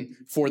forbidden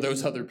for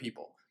those other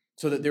people,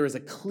 so that there is a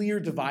clear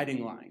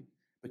dividing line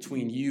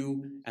between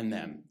you and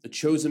them, the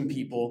chosen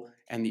people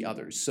and the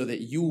others, so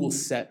that you will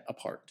set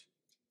apart.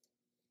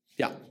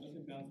 Yeah? I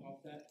want to bounce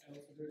off that. I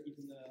also heard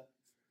even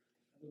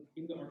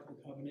the Ark of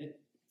the Covenant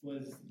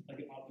was an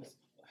opposite.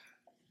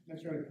 I'm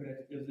not sure how to put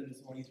it. It was in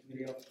this one YouTube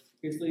video.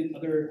 Basically,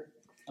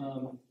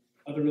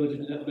 other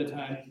religions at the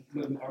time,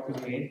 when the Ark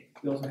was made,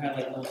 they also had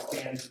little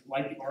stands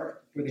like the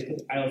Ark, where they put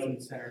the idols in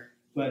the center.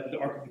 But the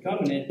Ark of the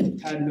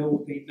Covenant had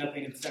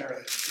nothing in the center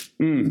of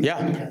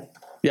it.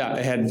 Yeah,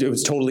 it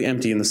was totally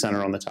empty in the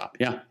center on the top.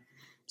 Yeah.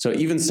 So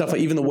even stuff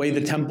even the way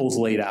the temple's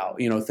laid out,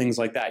 things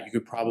like that, you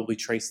could probably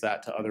trace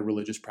that to other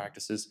religious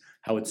practices,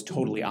 how it's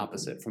totally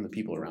opposite from the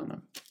people around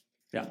them.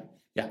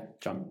 Yeah,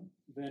 John.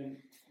 Then,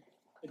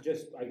 I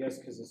guess,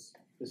 because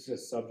this is a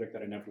subject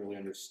that I never really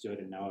understood,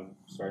 and now I'm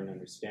starting to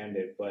understand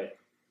it. But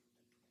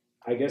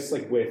I guess,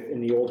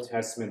 in the Old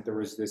Testament, there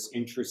was this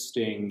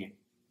interesting,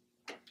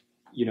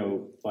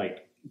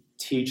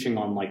 teaching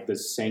on the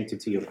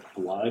sanctity of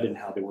blood and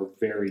how they were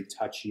very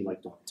touchy,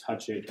 don't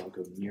touch it, don't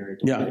go near it,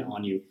 don't get it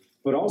on you.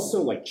 But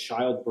also,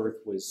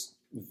 childbirth was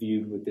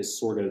viewed with this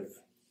sort of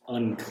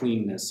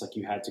uncleanness,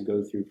 you had to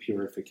go through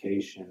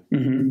purification.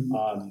 Mm-hmm.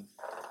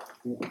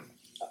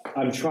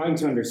 I'm trying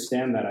to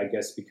understand that, I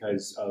guess,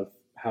 because of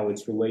how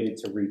it's related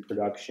to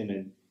reproduction,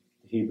 and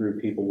the Hebrew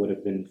people would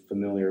have been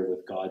familiar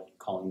with God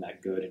calling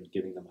that good and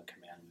giving them a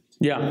commandment.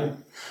 Yeah.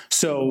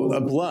 So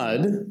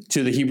blood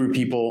to the Hebrew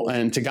people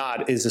and to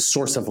God is a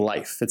source of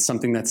life. It's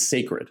something that's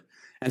sacred.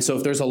 And so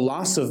if there's a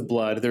loss of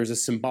blood, there's a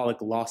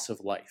symbolic loss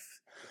of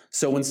life.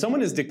 So when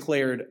someone is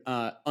declared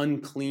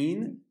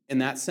unclean in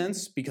that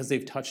sense because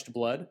they've touched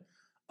blood,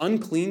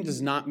 unclean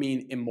does not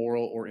mean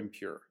immoral or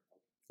impure.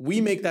 We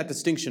make that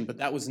distinction, but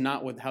that was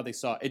not how they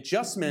saw it. It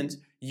just meant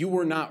you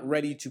were not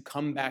ready to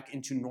come back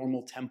into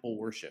normal temple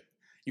worship.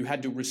 You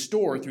had to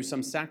restore through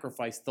some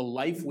sacrifice the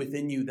life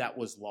within you that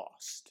was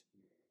lost.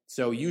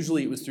 So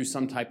usually it was through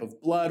some type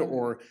of blood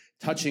or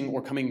touching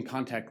or coming in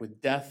contact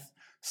with death,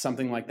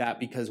 something like that,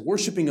 because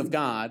worshiping of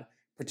God,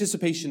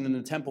 participation in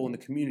the temple and the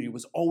community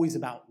was always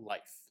about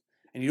life.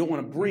 And you don't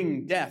want to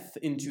bring death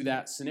into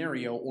that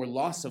scenario or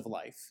loss of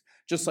life,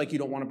 just like you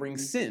don't want to bring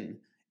sin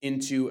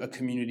into a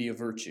community of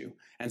virtue.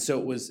 And so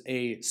it was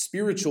a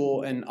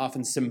spiritual and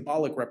often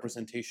symbolic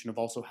representation of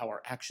also how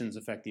our actions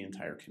affect the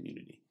entire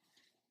community.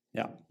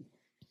 Yeah.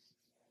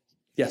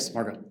 Yes,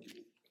 Margaret.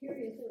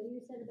 Curious what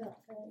you said about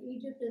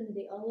Egypt and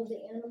all of the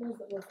animals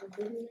that were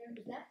forbidden there.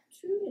 Is that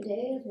true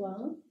today as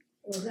well?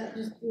 Or is that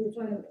just, we were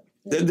trying to...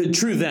 The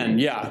true then,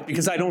 yeah,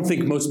 because I don't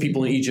think most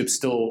people in Egypt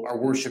still are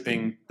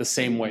worshiping the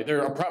same way.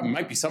 There are probably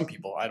might be some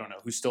people, I don't know,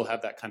 who still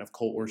have that kind of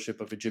cult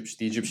worship of the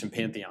Egyptian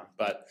pantheon.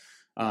 But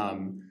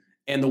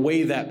and the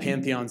way that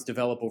pantheons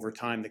develop over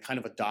time, they kind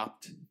of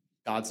adopt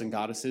gods and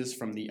goddesses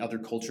from the other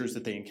cultures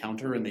that they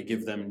encounter, and they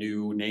give them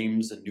new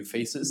names and new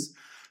faces.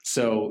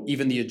 So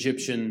even the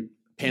Egyptian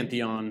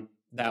pantheon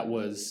that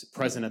was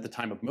present at the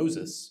time of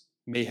Moses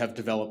may have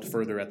developed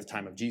further at the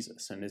time of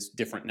Jesus and is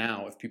different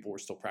now if people were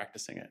still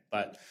practicing it.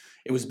 But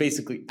it was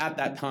basically at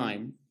that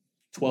time,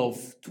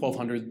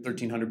 1200,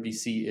 1300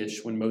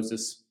 BC-ish, when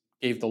Moses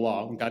gave the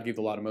law, when God gave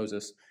the law to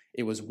Moses,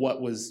 it was what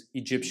was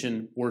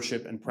Egyptian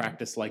worship and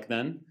practice like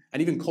then,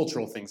 and even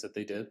cultural things that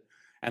they did.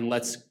 And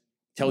let's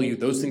tell you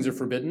those things are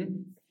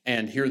forbidden,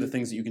 and here are the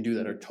things that you can do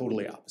that are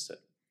totally opposite.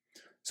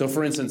 So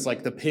for instance,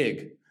 like the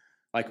pig,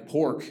 like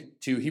pork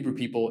to Hebrew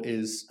people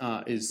is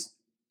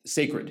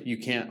sacred. You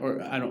can't,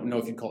 or I don't know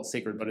if you call it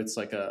sacred, but it's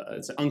like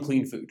it's an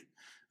unclean food.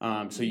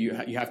 So you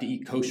have to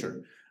eat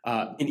kosher.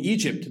 In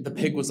Egypt, the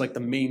pig was like the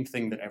main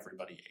thing that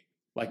everybody ate.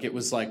 Like it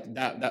was like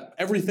that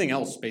everything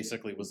else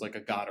basically was like a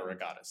god or a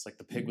goddess. Like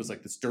the pig was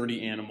like this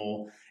dirty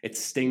animal. It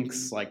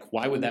stinks. Like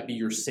why would that be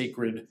your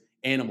sacred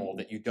animal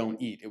that you don't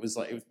eat? It was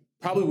like, it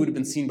probably would have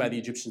been seen by the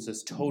Egyptians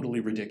as totally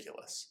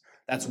ridiculous.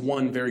 That's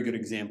one very good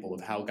example of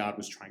how God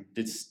was trying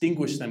to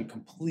distinguish them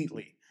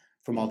completely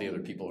from all the other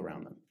people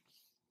around them.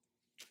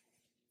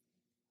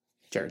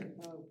 Jared.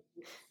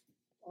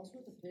 Also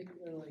with the pig,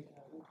 like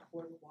with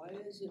pork, why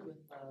is it with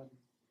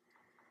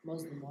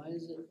Muslim? Why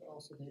is it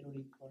also they don't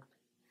eat pork?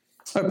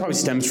 It probably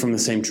stems from the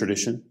same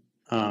tradition,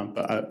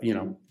 but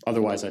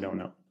otherwise I don't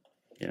know.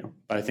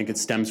 But I think it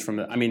stems from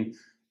the. I mean,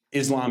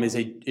 Islam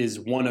is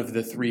one of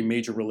the three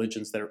major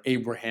religions that are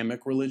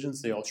Abrahamic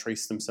religions. They all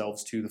trace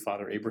themselves to the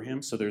father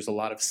Abraham. So there's a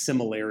lot of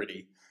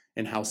similarity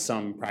in how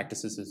some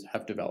practices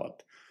have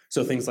developed.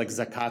 So things like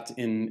zakat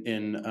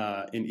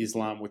in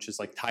Islam, which is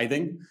like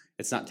tithing,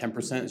 it's not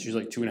 10%, it's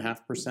usually like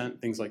 2.5%.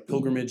 Things like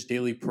pilgrimage,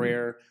 daily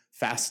prayer,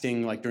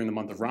 fasting, like during the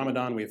month of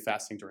Ramadan, we have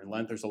fasting during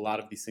Lent. There's a lot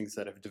of these things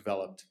that have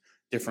developed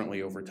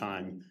differently over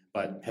time,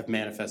 but have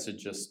manifested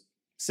just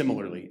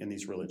similarly in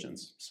these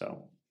religions.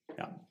 So,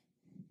 yeah.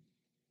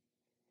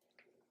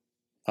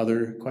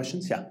 Other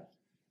questions? Yeah.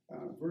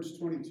 Verse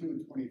 22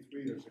 and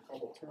 23, there's a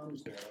couple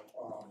terms there.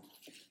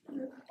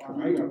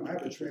 I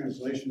have a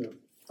translation of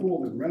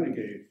fool and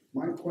renegade.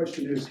 My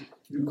question is,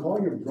 you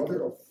call your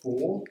brother a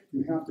fool,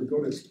 you have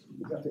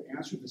to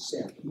answer the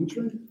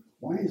Sanhedrin?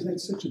 Why is that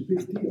such a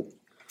big deal?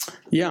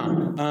 Yeah.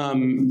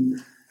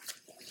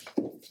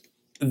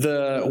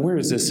 Where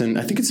is this in?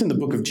 I think it's in the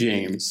book of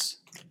James.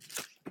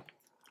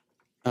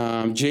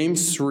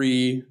 James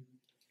 3.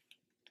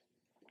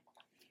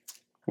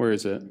 Where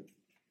is it?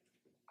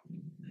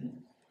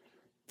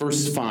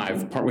 Verse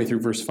 5, partway through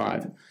verse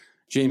 5.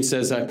 James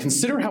says,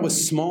 consider how a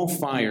small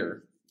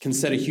fire can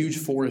set a huge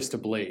forest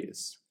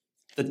ablaze.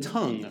 The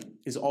tongue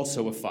is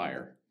also a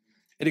fire.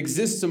 It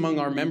exists among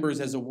our members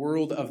as a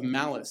world of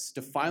malice,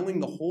 defiling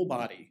the whole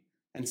body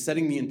and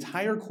setting the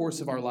entire course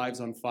of our lives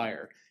on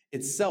fire,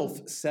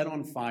 itself set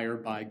on fire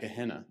by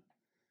Gehenna.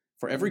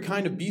 For every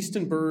kind of beast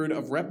and bird,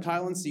 of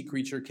reptile and sea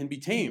creature can be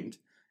tamed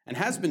and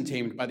has been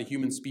tamed by the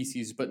human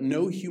species, but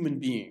no human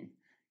being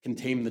can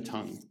tame the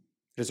tongue.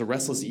 It is a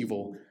restless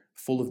evil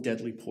full of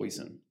deadly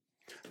poison.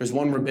 There's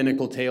one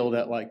rabbinical tale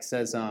that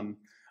says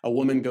a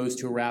woman goes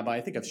to a rabbi.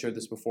 I think I've shared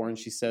this before, and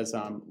she says,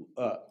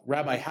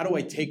 Rabbi, how do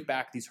I take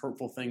back these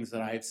hurtful things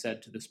that I have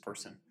said to this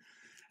person?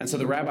 And so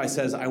the rabbi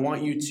says, I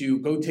want you to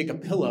go take a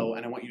pillow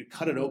and I want you to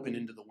cut it open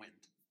into the wind.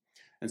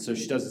 And so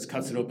she does this,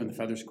 cuts it open, the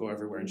feathers go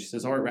everywhere. And she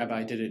says, all right, Rabbi,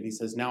 I did it. And he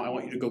says, now I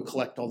want you to go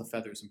collect all the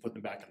feathers and put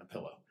them back in the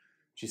pillow.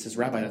 She says,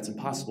 Rabbi, that's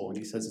impossible. And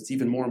he says, it's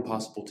even more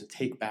impossible to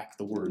take back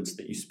the words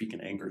that you speak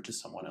in anger to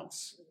someone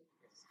else.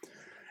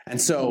 And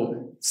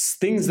so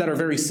things that are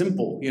very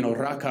simple,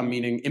 raka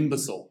meaning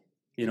imbecile,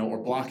 or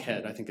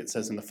blockhead, I think it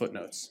says in the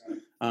footnotes,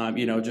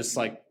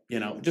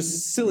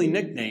 just silly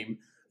nickname,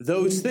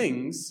 those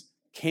things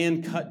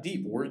can cut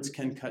deep. Words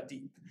can cut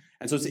deep.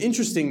 And so it's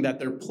interesting that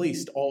they're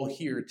placed all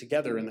here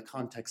together in the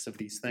context of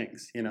these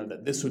things,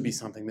 that this would be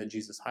something that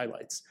Jesus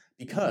highlights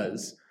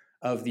because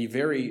of the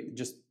very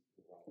just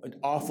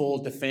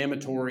awful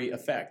defamatory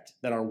effect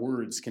that our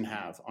words can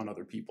have on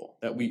other people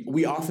that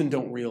we often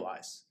don't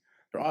realize.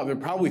 There are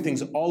probably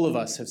things all of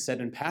us have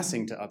said in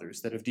passing to others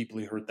that have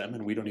deeply hurt them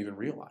and we don't even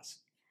realize,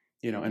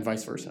 and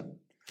vice versa.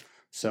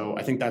 So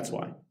I think that's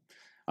why.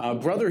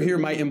 Brother here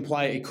might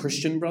imply a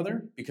Christian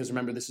brother, because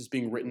remember, this is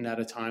being written at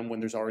a time when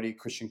there's already a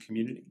Christian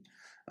community.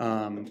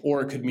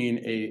 Or it could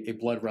mean a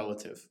blood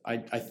relative. I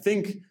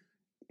think,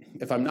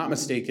 if I'm not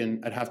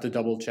mistaken, I'd have to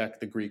double check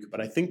the Greek,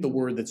 but I think the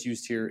word that's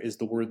used here is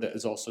the word that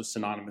is also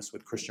synonymous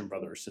with Christian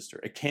brother or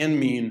sister. It can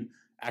mean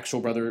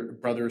actual brother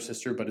or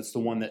sister, but it's the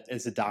one that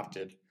is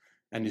adopted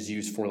and is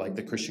used for like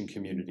the Christian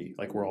community,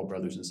 like we're all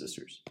brothers and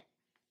sisters.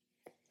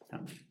 Yeah.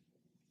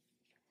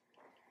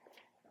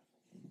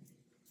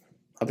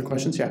 Other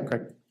questions? Yeah,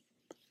 Craig.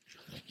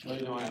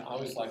 Well, I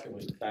always like it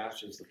when he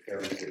bashes the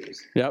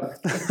Pharisees.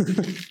 Yep.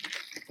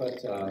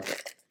 But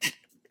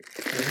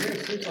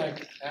it seems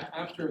like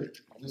after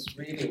this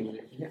reading,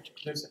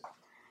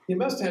 he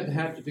must have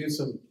had to do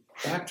some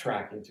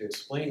backtracking to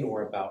explain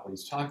more about what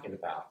he's talking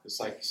about. It's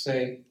like to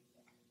say,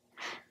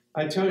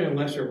 I tell you,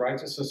 unless your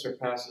righteousness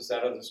surpasses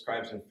that of the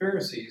scribes and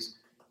Pharisees,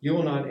 you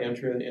will not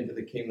enter into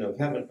the kingdom of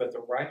heaven. But the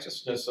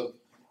righteousness of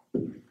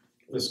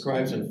the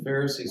scribes and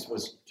Pharisees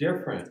was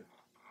different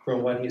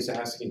from what he's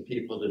asking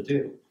people to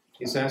do.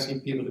 He's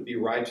asking people to be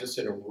righteous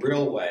in a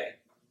real way,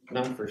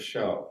 not for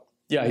show.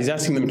 Yeah, he's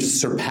asking them to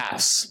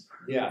surpass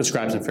the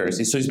scribes and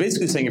Pharisees. So he's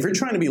basically saying, if you're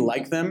trying to be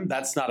like them,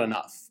 that's not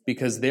enough,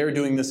 because they're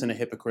doing this in a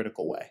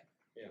hypocritical way.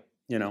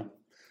 Yeah.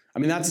 I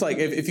mean, that's like,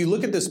 if you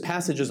look at this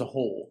passage as a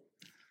whole,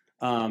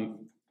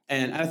 and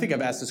I think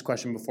I've asked this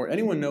question before,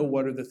 anyone know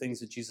what are the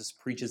things that Jesus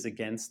preaches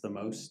against the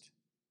most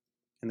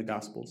in the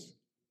Gospels?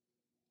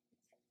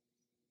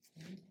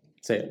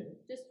 Say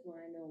it. Just one,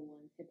 I know one.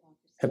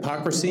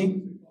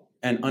 Hypocrisy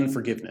and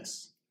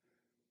unforgiveness.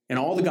 In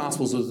all the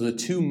Gospels, those are the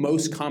two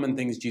most common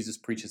things Jesus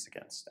preaches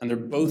against. And they're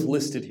both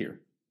listed here. In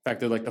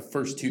fact, they're like the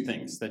first two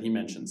things that he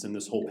mentions in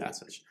this whole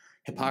passage.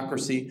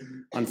 Hypocrisy,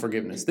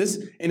 unforgiveness.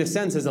 This, in a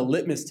sense, is a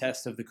litmus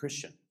test of the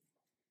Christian.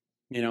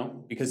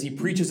 Because he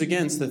preaches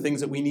against the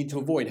things that we need to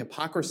avoid.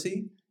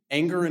 Hypocrisy,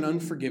 anger and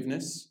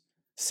unforgiveness,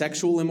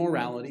 sexual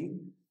immorality,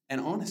 and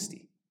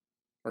honesty.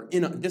 Or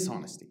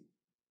dishonesty.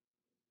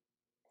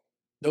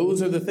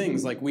 Those are the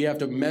things, like, we have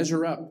to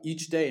measure up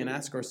each day and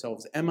ask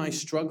ourselves, am I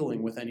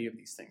struggling with any of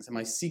these things? Am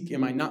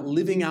I not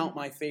living out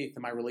my faith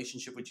and my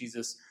relationship with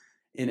Jesus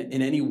in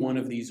any one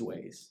of these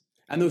ways?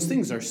 And those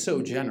things are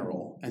so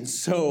general and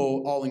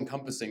so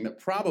all-encompassing that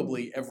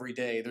probably every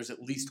day there's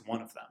at least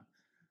one of them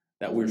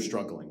that we're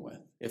struggling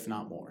with, if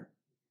not more.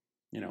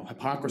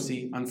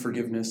 Hypocrisy,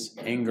 unforgiveness,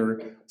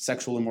 anger,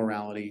 sexual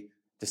immorality,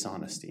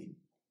 dishonesty.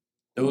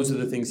 Those are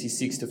the things he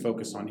seeks to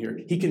focus on here.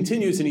 He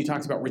continues and he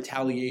talks about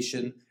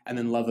retaliation and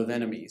then love of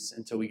enemies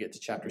until we get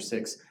to chapter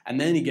 6. And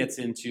then he gets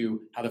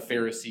into how the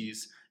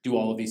Pharisees do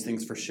all of these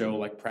things for show,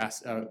 like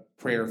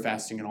prayer,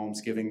 fasting, and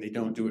almsgiving. They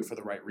don't do it for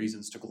the right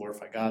reasons to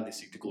glorify God. They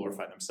seek to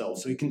glorify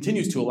themselves. So he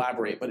continues to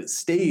elaborate, but it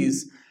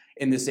stays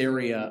in this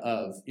area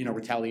of,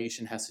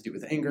 retaliation has to do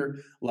with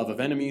anger. Love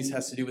of enemies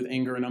has to do with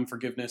anger and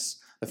unforgiveness.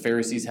 The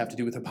Pharisees have to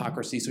do with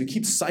hypocrisy. So he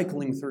keeps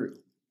cycling through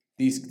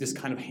this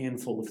kind of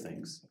handful of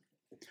things.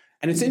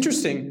 And it's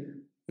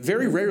interesting,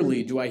 very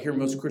rarely do I hear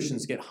most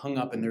Christians get hung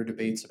up in their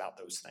debates about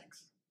those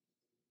things,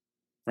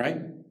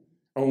 right?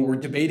 Or when we're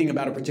debating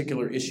about a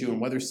particular issue and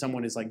whether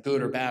someone is like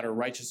good or bad or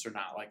righteous or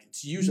not. Like,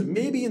 it's usually,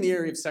 maybe in the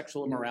area of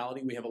sexual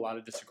immorality, we have a lot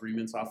of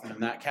disagreements often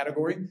in that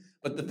category.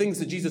 But the things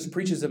that Jesus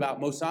preaches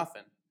about most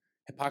often,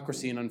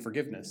 hypocrisy and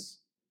unforgiveness,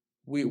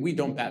 we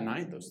don't bat an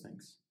eye at those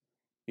things,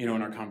 in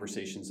our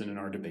conversations and in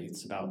our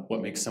debates about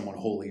what makes someone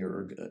holy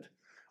or good,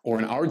 or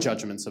in our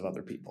judgments of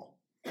other people.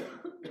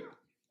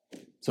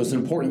 So it's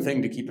an important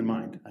thing to keep in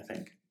mind, I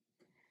think.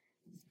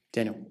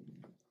 Daniel.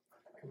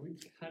 Can we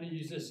kind of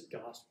use this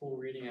gospel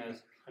reading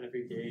as kind of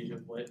a gauge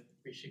of what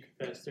we should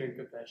confess during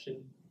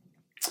confession?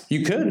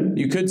 You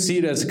could see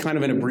it as kind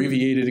of an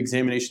abbreviated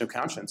examination of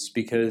conscience,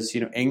 because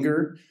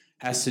anger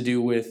has to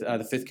do with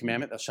the fifth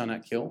commandment, thou shalt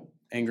not kill.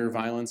 Anger,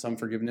 violence,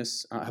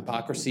 unforgiveness.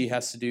 Hypocrisy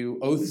has to do,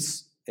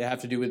 oaths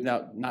have to do with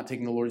not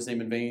taking the Lord's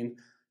name in vain.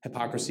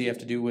 Hypocrisy have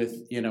to do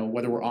with,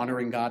 whether we're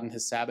honoring God in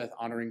his Sabbath,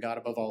 honoring God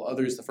above all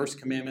others, the first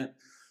commandment.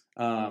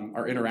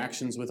 Our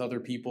interactions with other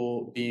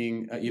people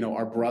being,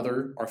 our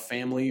brother, our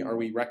family, are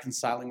we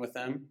reconciling with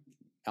them?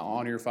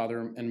 Honor your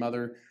father and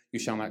mother. You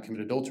shall not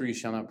commit adultery. You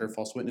shall not bear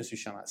false witness. You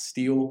shall not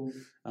steal.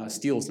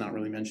 Steal is not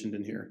really mentioned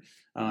in here.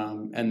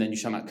 And then you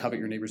shall not covet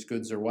your neighbor's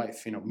goods or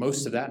wife.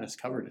 Most of that is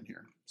covered in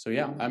here. So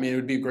yeah, it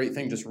would be a great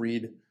thing. Just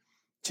read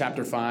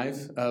chapter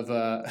 5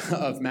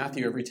 of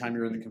Matthew every time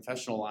you're in the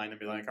confessional line and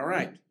be like, all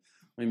right,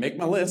 let me make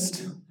my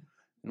list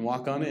and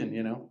walk on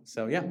in,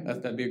 So yeah,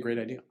 that'd be a great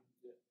idea.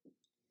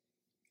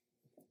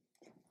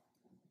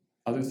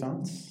 Other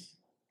thoughts?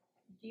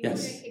 Do you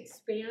Yes. want to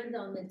expand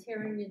on the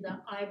tearing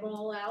the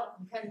eyeball out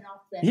and cutting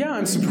off the Yeah, I'm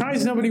head?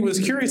 surprised nobody was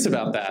curious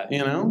about that, you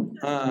know?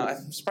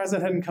 I'm surprised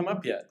that hadn't come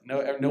up yet.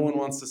 No one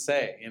wants to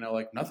say, you know,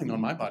 like, nothing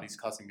on my body's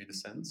causing me to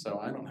sin, so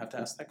I don't have to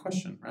ask that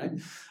question, right?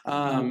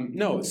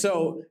 No,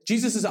 so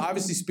Jesus is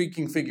obviously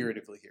speaking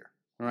figuratively here,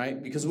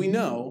 right? Because we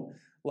know,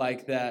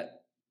 like, that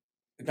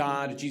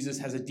God, Jesus,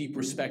 has a deep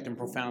respect and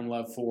profound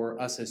love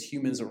for us as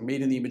humans that were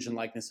made in the image and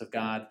likeness of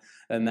God.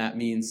 And that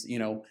means, you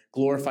know,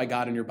 glorify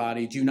God in your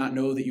body. Do you not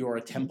know that you are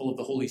a temple of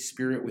the Holy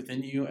Spirit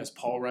within you, as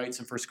Paul writes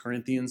in 1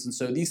 Corinthians? And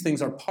so these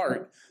things are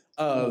part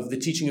of the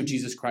teaching of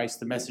Jesus Christ,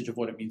 the message of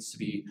what it means to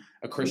be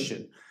a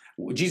Christian.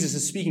 Jesus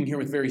is speaking here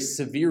with very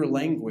severe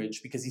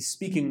language because he's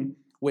speaking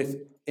with,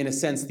 in a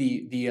sense,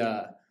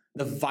 the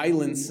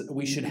violence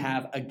we should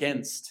have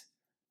against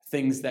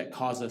things that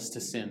cause us to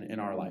sin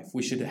in our life.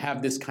 We should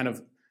have this kind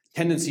of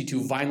tendency to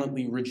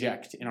violently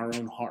reject in our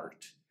own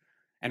heart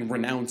and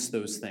renounce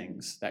those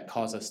things that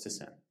cause us to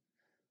sin.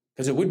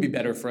 Because it would be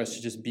better for us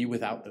to just be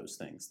without those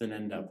things than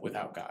end up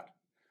without God.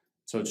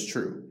 So it's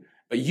true.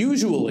 But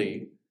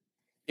usually,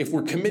 if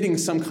we're committing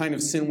some kind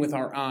of sin with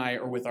our eye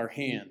or with our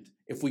hand,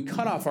 if we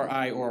cut off our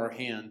eye or our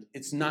hand,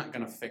 it's not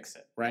going to fix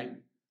it, right?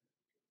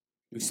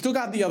 We've still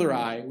got the other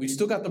eye. We've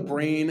still got the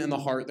brain and the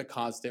heart that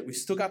caused it. We've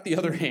still got the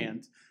other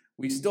hand.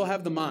 We still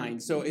have the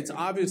mind. So it's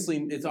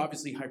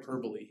obviously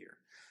hyperbole here.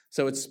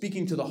 So it's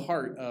speaking to the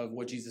heart of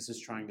what Jesus is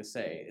trying to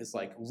say. Is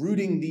like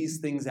rooting these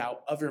things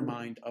out of your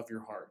mind, of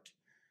your heart.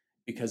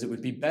 Because it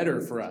would be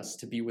better for us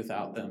to be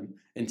without them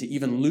and to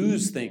even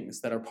lose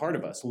things that are part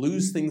of us,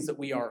 lose things that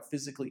we are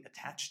physically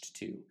attached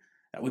to.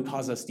 That would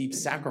cause us deep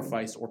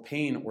sacrifice or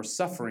pain or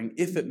suffering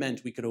if it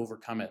meant we could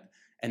overcome it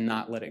and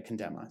not let it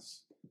condemn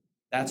us.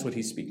 That's what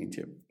he's speaking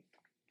to.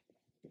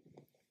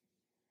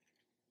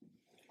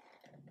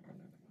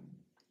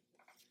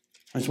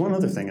 There's one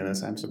other thing in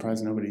this I'm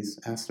surprised nobody's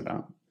asked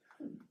about.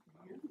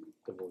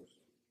 Divorce.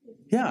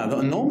 Yeah, the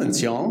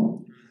annulments,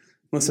 y'all.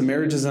 Listen,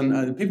 marriages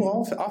and people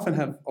often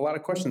have a lot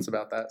of questions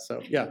about that.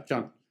 So yeah,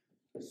 John.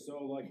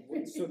 So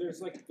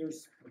there's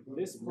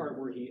this part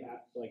where he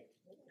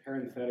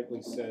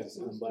parenthetically says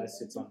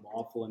unless it's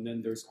unlawful, and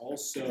then there's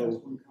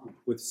also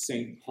with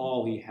St.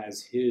 Paul he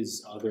has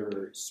his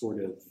other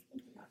sort of,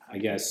 I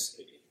guess,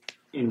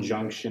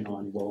 injunction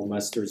on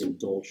unless there's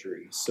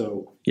adultery.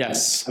 So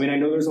yes, I mean I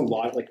know there's a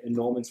lot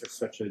annulments are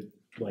such a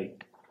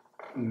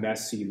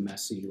messy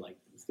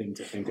thing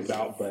to think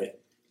about,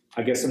 but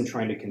I guess I'm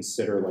trying to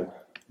consider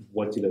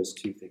what do those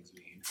two things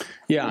mean?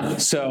 Yeah.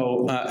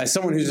 So as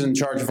someone who's in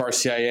charge of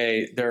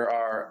RCIA, there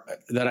are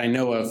that I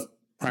know of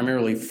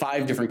primarily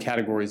 5 different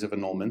categories of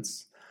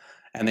annulments,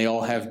 and they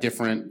all have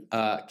different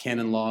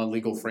canon law and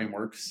legal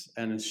frameworks,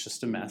 and it's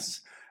just a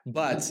mess.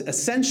 But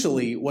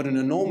essentially, what an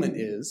annulment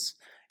is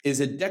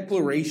a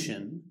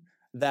declaration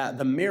that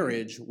the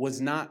marriage was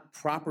not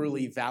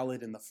properly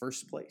valid in the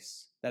first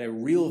place, that a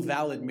real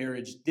valid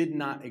marriage did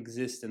not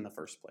exist in the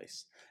first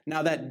place.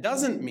 Now, that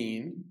doesn't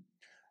mean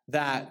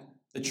that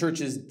the church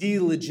is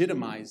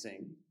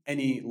delegitimizing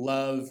any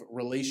love,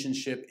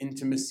 relationship,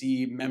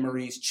 intimacy,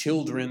 memories,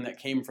 children that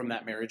came from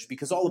that marriage,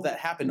 because all of that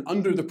happened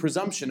under the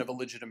presumption of a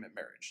legitimate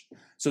marriage.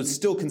 So it's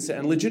still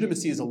and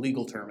legitimacy is a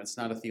legal term, it's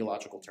not a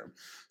theological term.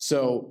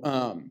 So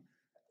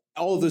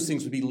all of those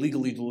things would be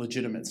legally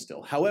legitimate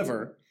still.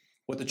 However,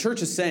 what the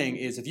church is saying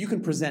is if you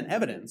can present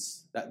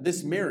evidence that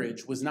this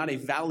marriage was not a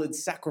valid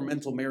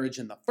sacramental marriage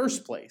in the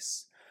first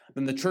place,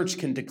 then the church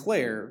can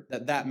declare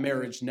that that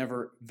marriage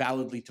never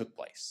validly took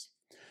place.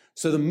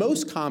 So the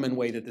most common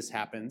way that this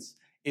happens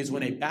is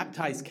when a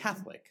baptized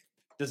Catholic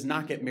does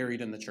not get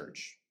married in the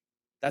church.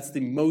 That's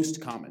the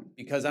most common,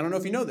 because I don't know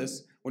if you know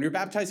this, when you're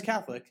baptized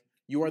Catholic,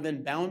 you are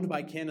then bound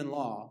by canon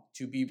law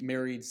to be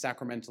married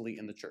sacramentally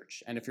in the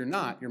church. And if you're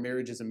not, your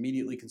marriage is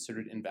immediately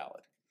considered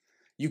invalid.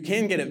 You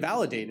can get it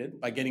validated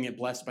by getting it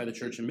blessed by the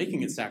church and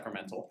making it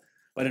sacramental,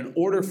 but in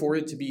order for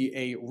it to be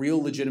a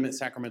real legitimate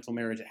sacramental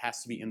marriage, it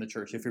has to be in the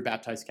church if you're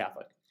baptized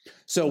Catholic.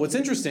 So what's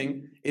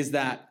interesting is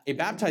that a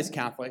baptized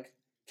Catholic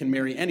can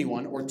marry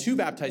anyone, or 2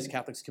 baptized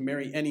Catholics can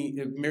marry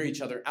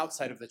each other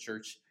outside of the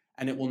church,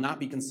 and it will not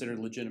be considered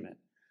legitimate.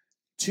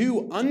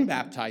 2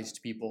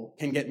 unbaptized people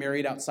can get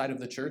married outside of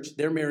the church.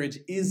 Their marriage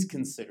is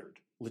considered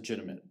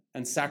legitimate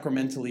and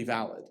sacramentally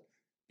valid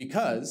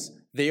because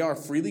they are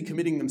freely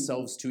committing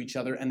themselves to each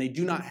other, and they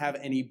do not have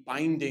any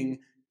binding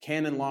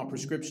canon law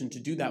prescription to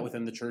do that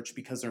within the church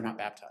because they're not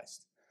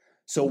baptized.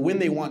 So when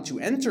they want to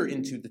enter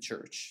into the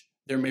church,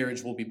 their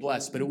marriage will be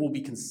blessed, but it will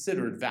be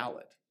considered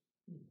valid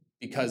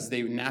because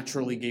they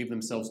naturally gave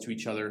themselves to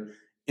each other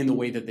in the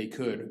way that they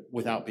could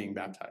without being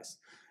baptized.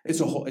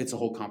 It's a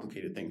whole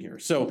complicated thing here.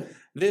 So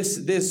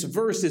this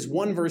verse is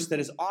one verse that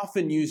is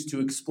often used to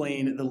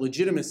explain the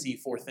legitimacy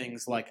for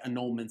things like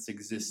annulments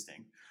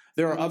existing.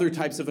 There are other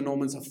types of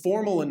annulments. A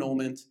formal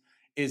annulment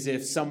is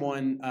if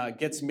someone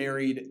gets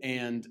married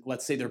and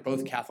let's say they're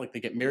both Catholic, they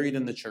get married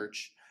in the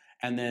church,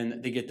 and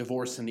then they get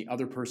divorced and the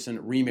other person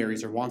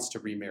remarries or wants to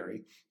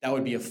remarry. That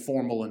would be a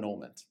formal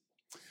annulment.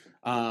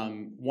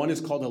 One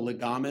is called a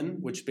legamen,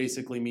 which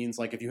basically means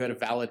like if you had a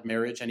valid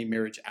marriage, any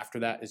marriage after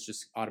that is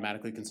just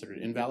automatically considered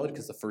invalid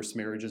because the first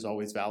marriage is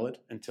always valid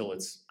until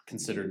it's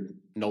considered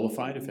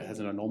nullified if it has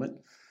an annulment.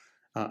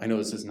 I know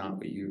this is not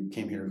what you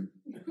came here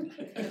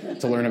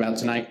to learn about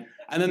tonight.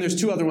 And then there's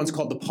two other ones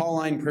called the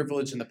Pauline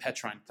privilege and the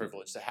Petrine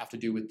privilege that have to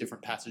do with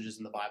different passages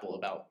in the Bible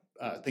about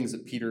things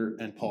that Peter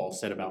and Paul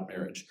said about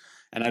marriage.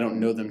 And I don't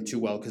know them too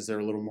well because they're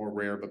a little more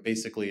rare, but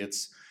basically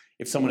it's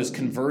if someone is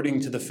converting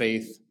to the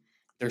faith,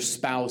 their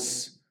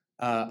spouse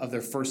of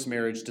their first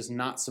marriage does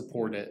not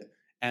support it,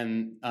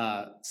 and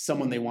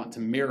someone they want to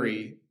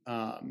marry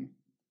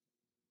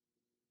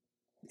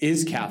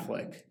is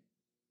Catholic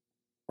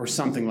or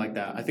something like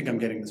that. I think I'm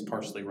getting this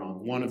partially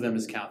wrong. One of them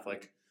is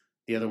Catholic,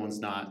 the other one's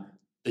not.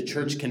 The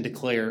church can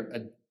declare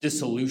a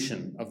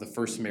dissolution of the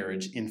first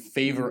marriage in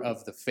favor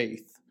of the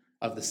faith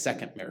of the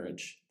second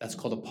marriage. That's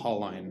called a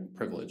Pauline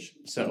privilege.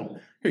 So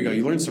here you go.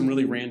 You learned some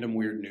really random,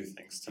 weird new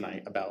things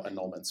tonight about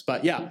annulments.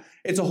 But yeah,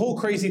 it's a whole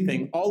crazy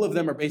thing. All of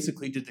them are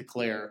basically to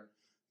declare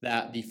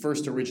that the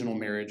first original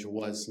marriage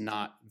was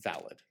not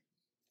valid.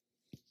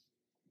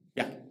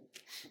 Yeah.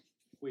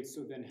 Wait,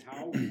 so then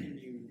how can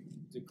you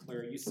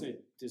declare, you said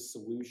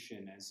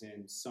dissolution as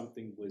in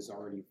something was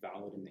already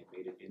valid and they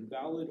made it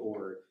invalid,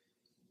 or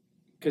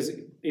because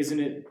isn't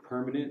it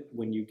permanent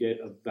when you get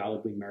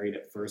validly married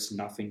at first,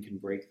 nothing can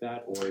break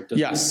that, or does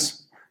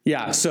Yes.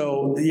 Yeah.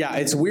 So yeah,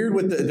 it's weird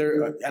with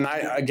and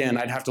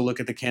I'd have to look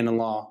at the canon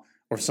law,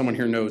 or if someone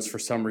here knows for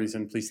some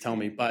reason, please tell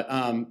me. But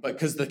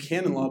because the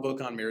canon law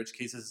book on marriage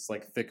cases is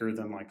like thicker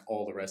than like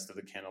all the rest of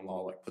the canon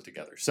law like put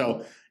together.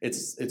 So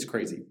it's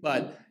crazy.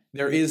 But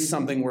there is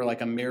something where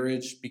like a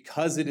marriage,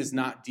 because it is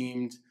not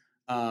deemed,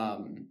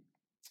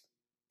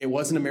 it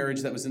wasn't a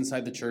marriage that was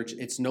inside the church.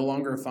 It's no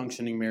longer a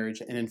functioning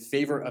marriage, and in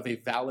favor of a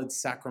valid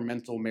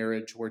sacramental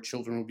marriage where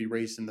children will be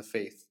raised in the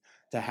faith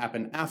to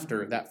happen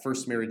after that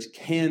first marriage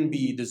can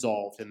be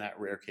dissolved in that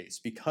rare case,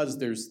 because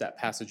there's that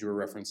passage you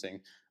were referencing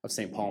of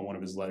St. Paul in one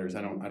of his letters.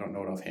 I don't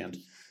know it offhand,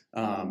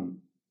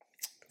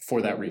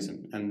 for that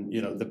reason. And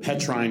the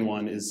Petrine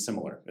one is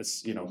similar.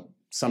 It's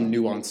some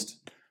nuanced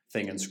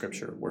thing in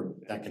Scripture where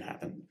that can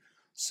happen.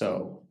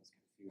 So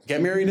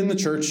get married in the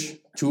church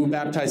to a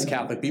baptized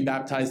Catholic, be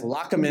baptized,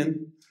 lock them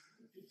in.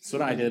 That's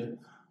what I did,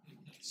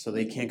 so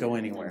they can't go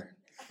anywhere.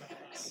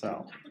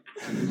 So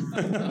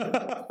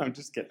I'm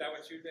just kidding. Is that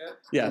what you did?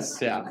 Yes,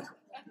 yeah. I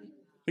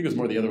think it was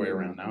more the other way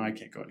around. Now I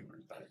can't go anywhere.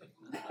 But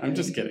I'm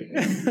just kidding.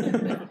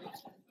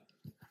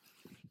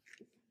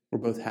 We're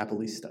both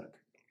happily stuck.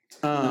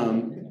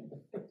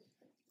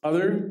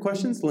 Other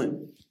questions,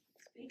 Lynn?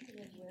 Speaking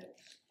of which,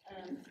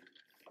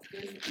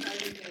 there's a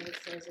part in there that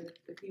says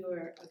if you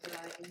are a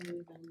guy and you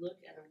even look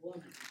at a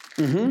woman,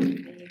 Mm-hmm. and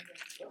you think,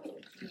 oh,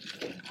 she's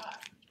so hot,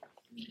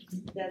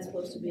 that's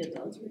supposed to be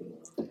adultery.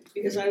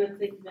 Because I would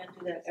think men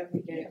do that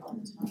every day, all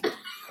the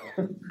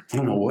time. I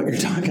don't know what you're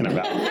talking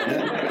about.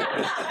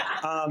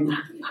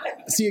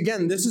 See,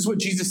 again, this is what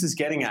Jesus is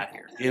getting at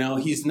here.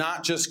 He's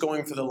not just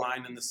going for the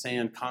line in the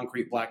sand,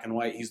 concrete, black and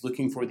white. He's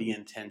looking for the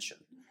intention.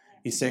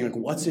 He's saying, like,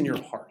 what's in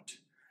your heart?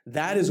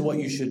 That is what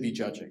you should be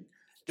judging.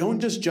 Don't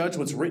just judge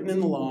what's written in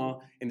the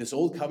law, in this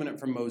old covenant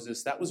from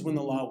Moses. That was when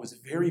the law was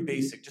very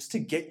basic, just to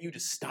get you to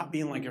stop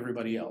being like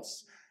everybody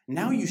else.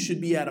 Now you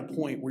should be at a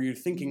point where you're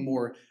thinking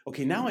more,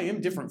 okay, now I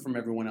am different from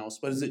everyone else,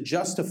 but is it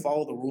just to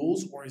follow the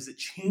rules, or is it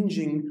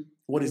changing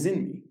what is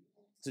in me?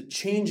 Is it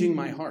changing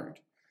my heart?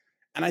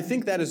 And I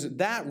think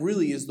that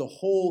really is the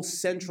whole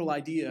central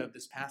idea of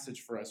this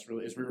passage for us,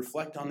 really, as we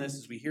reflect on this,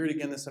 as we hear it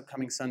again this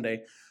upcoming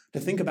Sunday, to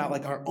think about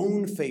like our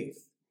own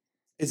faith.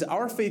 Is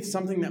our faith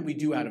something that we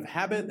do out of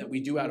habit, that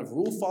we do out of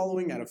rule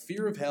following, out of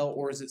fear of hell,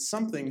 or is it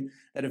something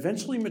that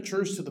eventually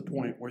matures to the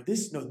point where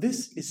this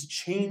has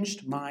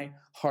changed my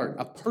heart?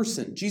 A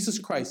person, Jesus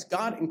Christ,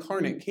 God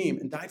incarnate, came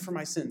and died for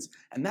my sins,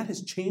 and that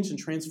has changed and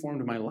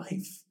transformed my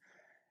life.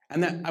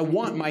 And that I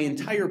want my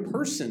entire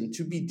person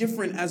to be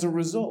different as a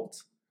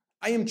result.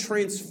 I am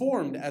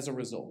transformed as a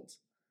result.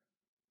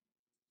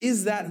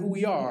 Is that who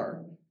we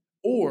are?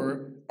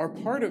 Or are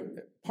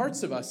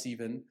parts of us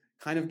even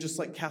kind of just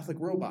like Catholic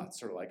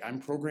robots, or like, I'm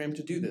programmed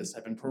to do this.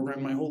 I've been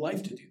programmed my whole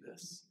life to do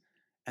this.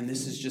 And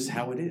this is just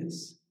how it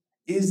is.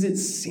 Is it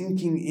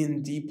sinking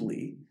in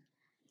deeply?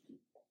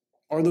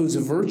 Are those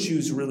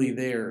virtues really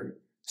there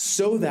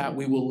so that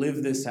we will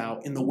live this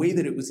out in the way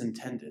that it was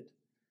intended?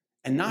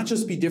 And not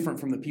just be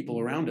different from the people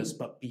around us,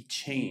 but be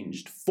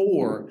changed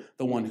for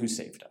the one who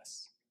saved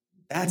us.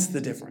 That's the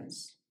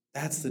difference.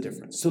 That's the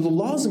difference. So the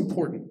law is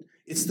important.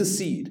 It's the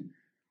seed.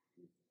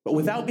 But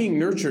without being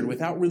nurtured,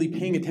 without really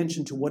paying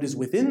attention to what is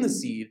within the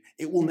seed,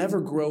 it will never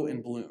grow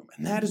and bloom.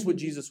 And that is what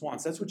Jesus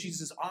wants. That's what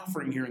Jesus is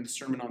offering here in the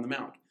Sermon on the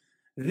Mount.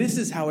 This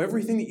is how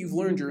everything that you've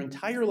learned your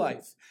entire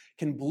life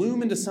can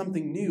bloom into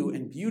something new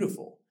and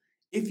beautiful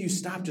if you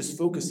stop just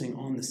focusing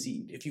on the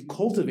seed, if you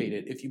cultivate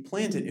it, if you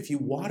plant it, if you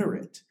water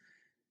it,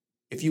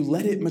 if you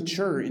let it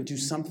mature into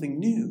something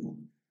new.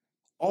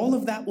 All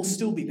of that will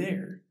still be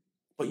there,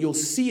 but you'll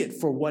see it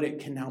for what it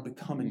can now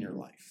become in your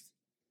life.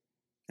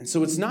 And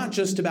so it's not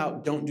just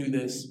about don't do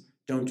this,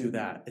 don't do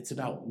that. It's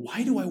about,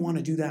 why do I want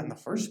to do that in the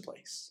first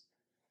place?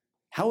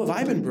 How have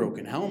I been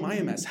broken? How am I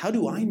a mess? How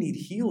do I need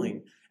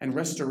healing and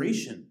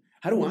restoration?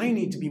 How do I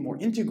need to be more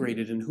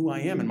integrated in who I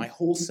am and my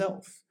whole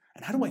self?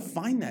 And how do I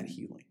find that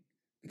healing?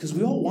 Because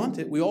we all want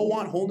it. We all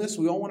want wholeness.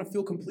 We all want to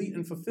feel complete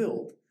and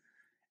fulfilled.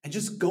 And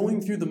just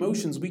going through the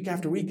motions week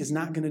after week is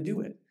not going to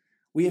do it.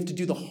 We have to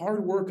do the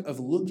hard work of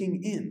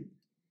looking in.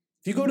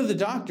 If you go to the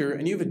doctor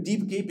and you have a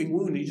deep gaping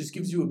wound and he just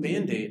gives you a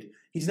Band-Aid,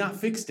 he's not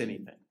fixed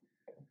anything.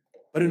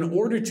 But in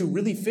order to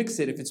really fix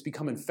it, if it's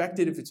become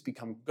infected, if it's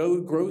become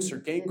gross or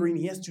gangrene,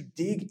 he has to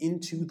dig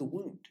into the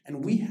wound.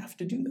 And we have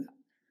to do that.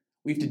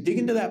 We have to dig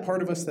into that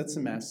part of us that's a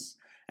mess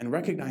and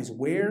recognize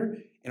where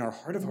in our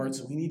heart of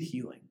hearts we need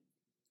healing.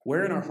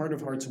 Where in our heart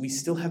of hearts we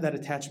still have that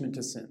attachment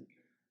to sin.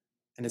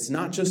 And it's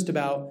not just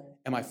about,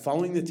 am I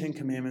following the 10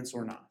 Commandments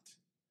or not?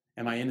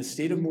 Am I in a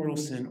state of mortal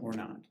sin or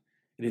not?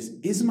 It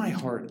is my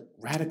heart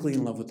radically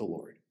in love with the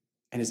Lord?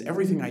 And is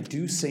everything I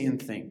do, say, and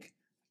think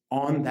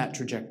on that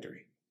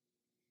trajectory?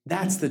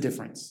 That's the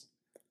difference.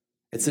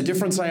 It's the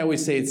difference I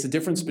always say. It's the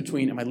difference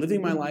between, am I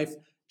living my life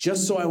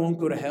just so I won't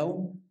go to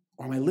hell?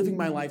 Or am I living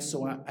my life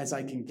as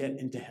I can get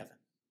into heaven?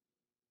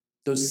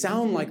 Those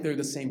sound like they're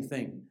the same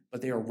thing,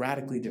 but they are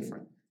radically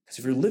different. Because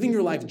if you're living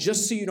your life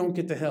just so you don't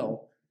go to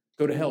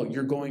hell,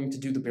 you're going to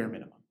do the bare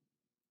minimum.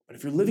 But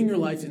if you're living your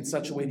life in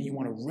such a way that you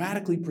want to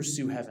radically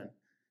pursue heaven,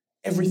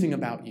 everything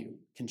about you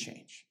can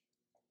change.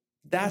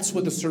 That's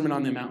what the Sermon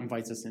on the Mount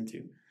invites us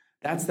into.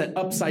 That's that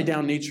upside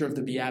down nature of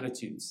the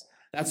Beatitudes.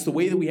 That's the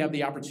way that we have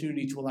the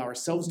opportunity to allow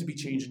ourselves to be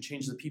changed and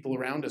change the people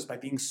around us by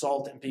being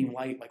salt and being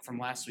light, like from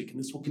last week. And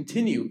this will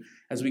continue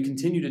as we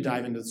continue to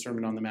dive into the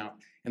Sermon on the Mount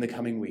in the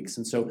coming weeks.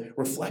 And so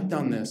reflect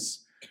on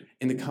this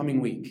in the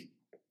coming week.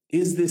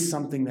 Is this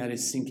something that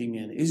is sinking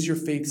in? Is your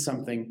faith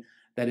something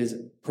that is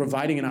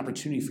providing an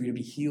opportunity for you to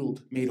be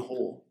healed, made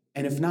whole?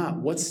 And if not,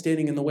 what's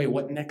standing in the way?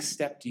 What next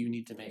step do you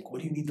need to make?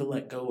 What do you need to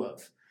let go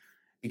of?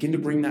 Begin to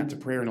bring that to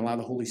prayer and allow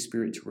the Holy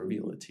Spirit to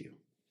reveal it to you.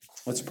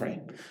 Let's pray.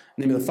 In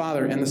the name of the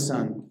Father, and the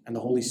Son, and the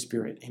Holy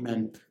Spirit.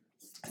 Amen.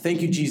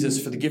 Thank you,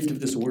 Jesus, for the gift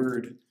of this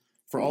word,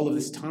 for all of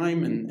this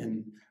time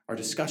and our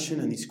discussion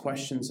and these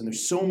questions. And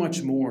there's so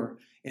much more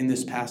in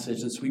this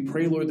passage. And so we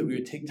pray, Lord, that we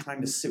would take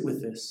time to sit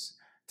with this,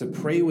 to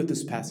pray with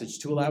this passage,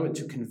 to allow it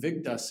to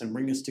convict us and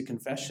bring us to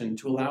confession,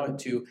 to allow it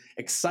to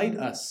excite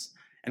us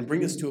and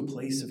bring us to a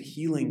place of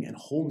healing and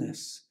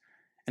wholeness.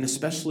 And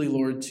especially,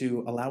 Lord,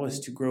 to allow us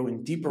to grow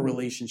in deeper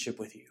relationship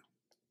with you,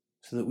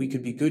 so that we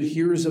could be good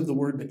hearers of the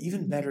word, but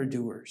even better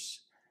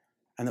doers,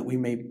 and that we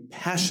may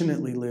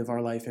passionately live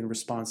our life in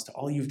response to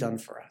all you've done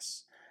for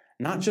us.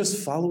 Not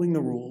just following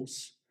the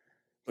rules,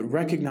 but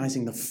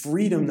recognizing the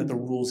freedom that the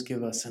rules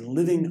give us and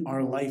living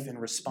our life in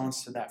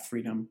response to that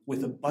freedom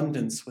with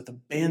abundance, with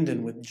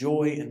abandon, with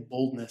joy and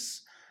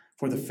boldness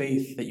for the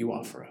faith that you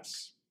offer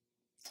us.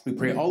 We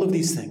pray all of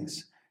these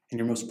things in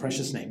your most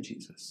precious name,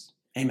 Jesus.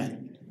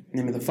 Amen. In the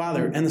name of the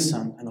Father, and the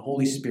Son, and the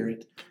Holy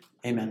Spirit.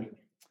 Amen.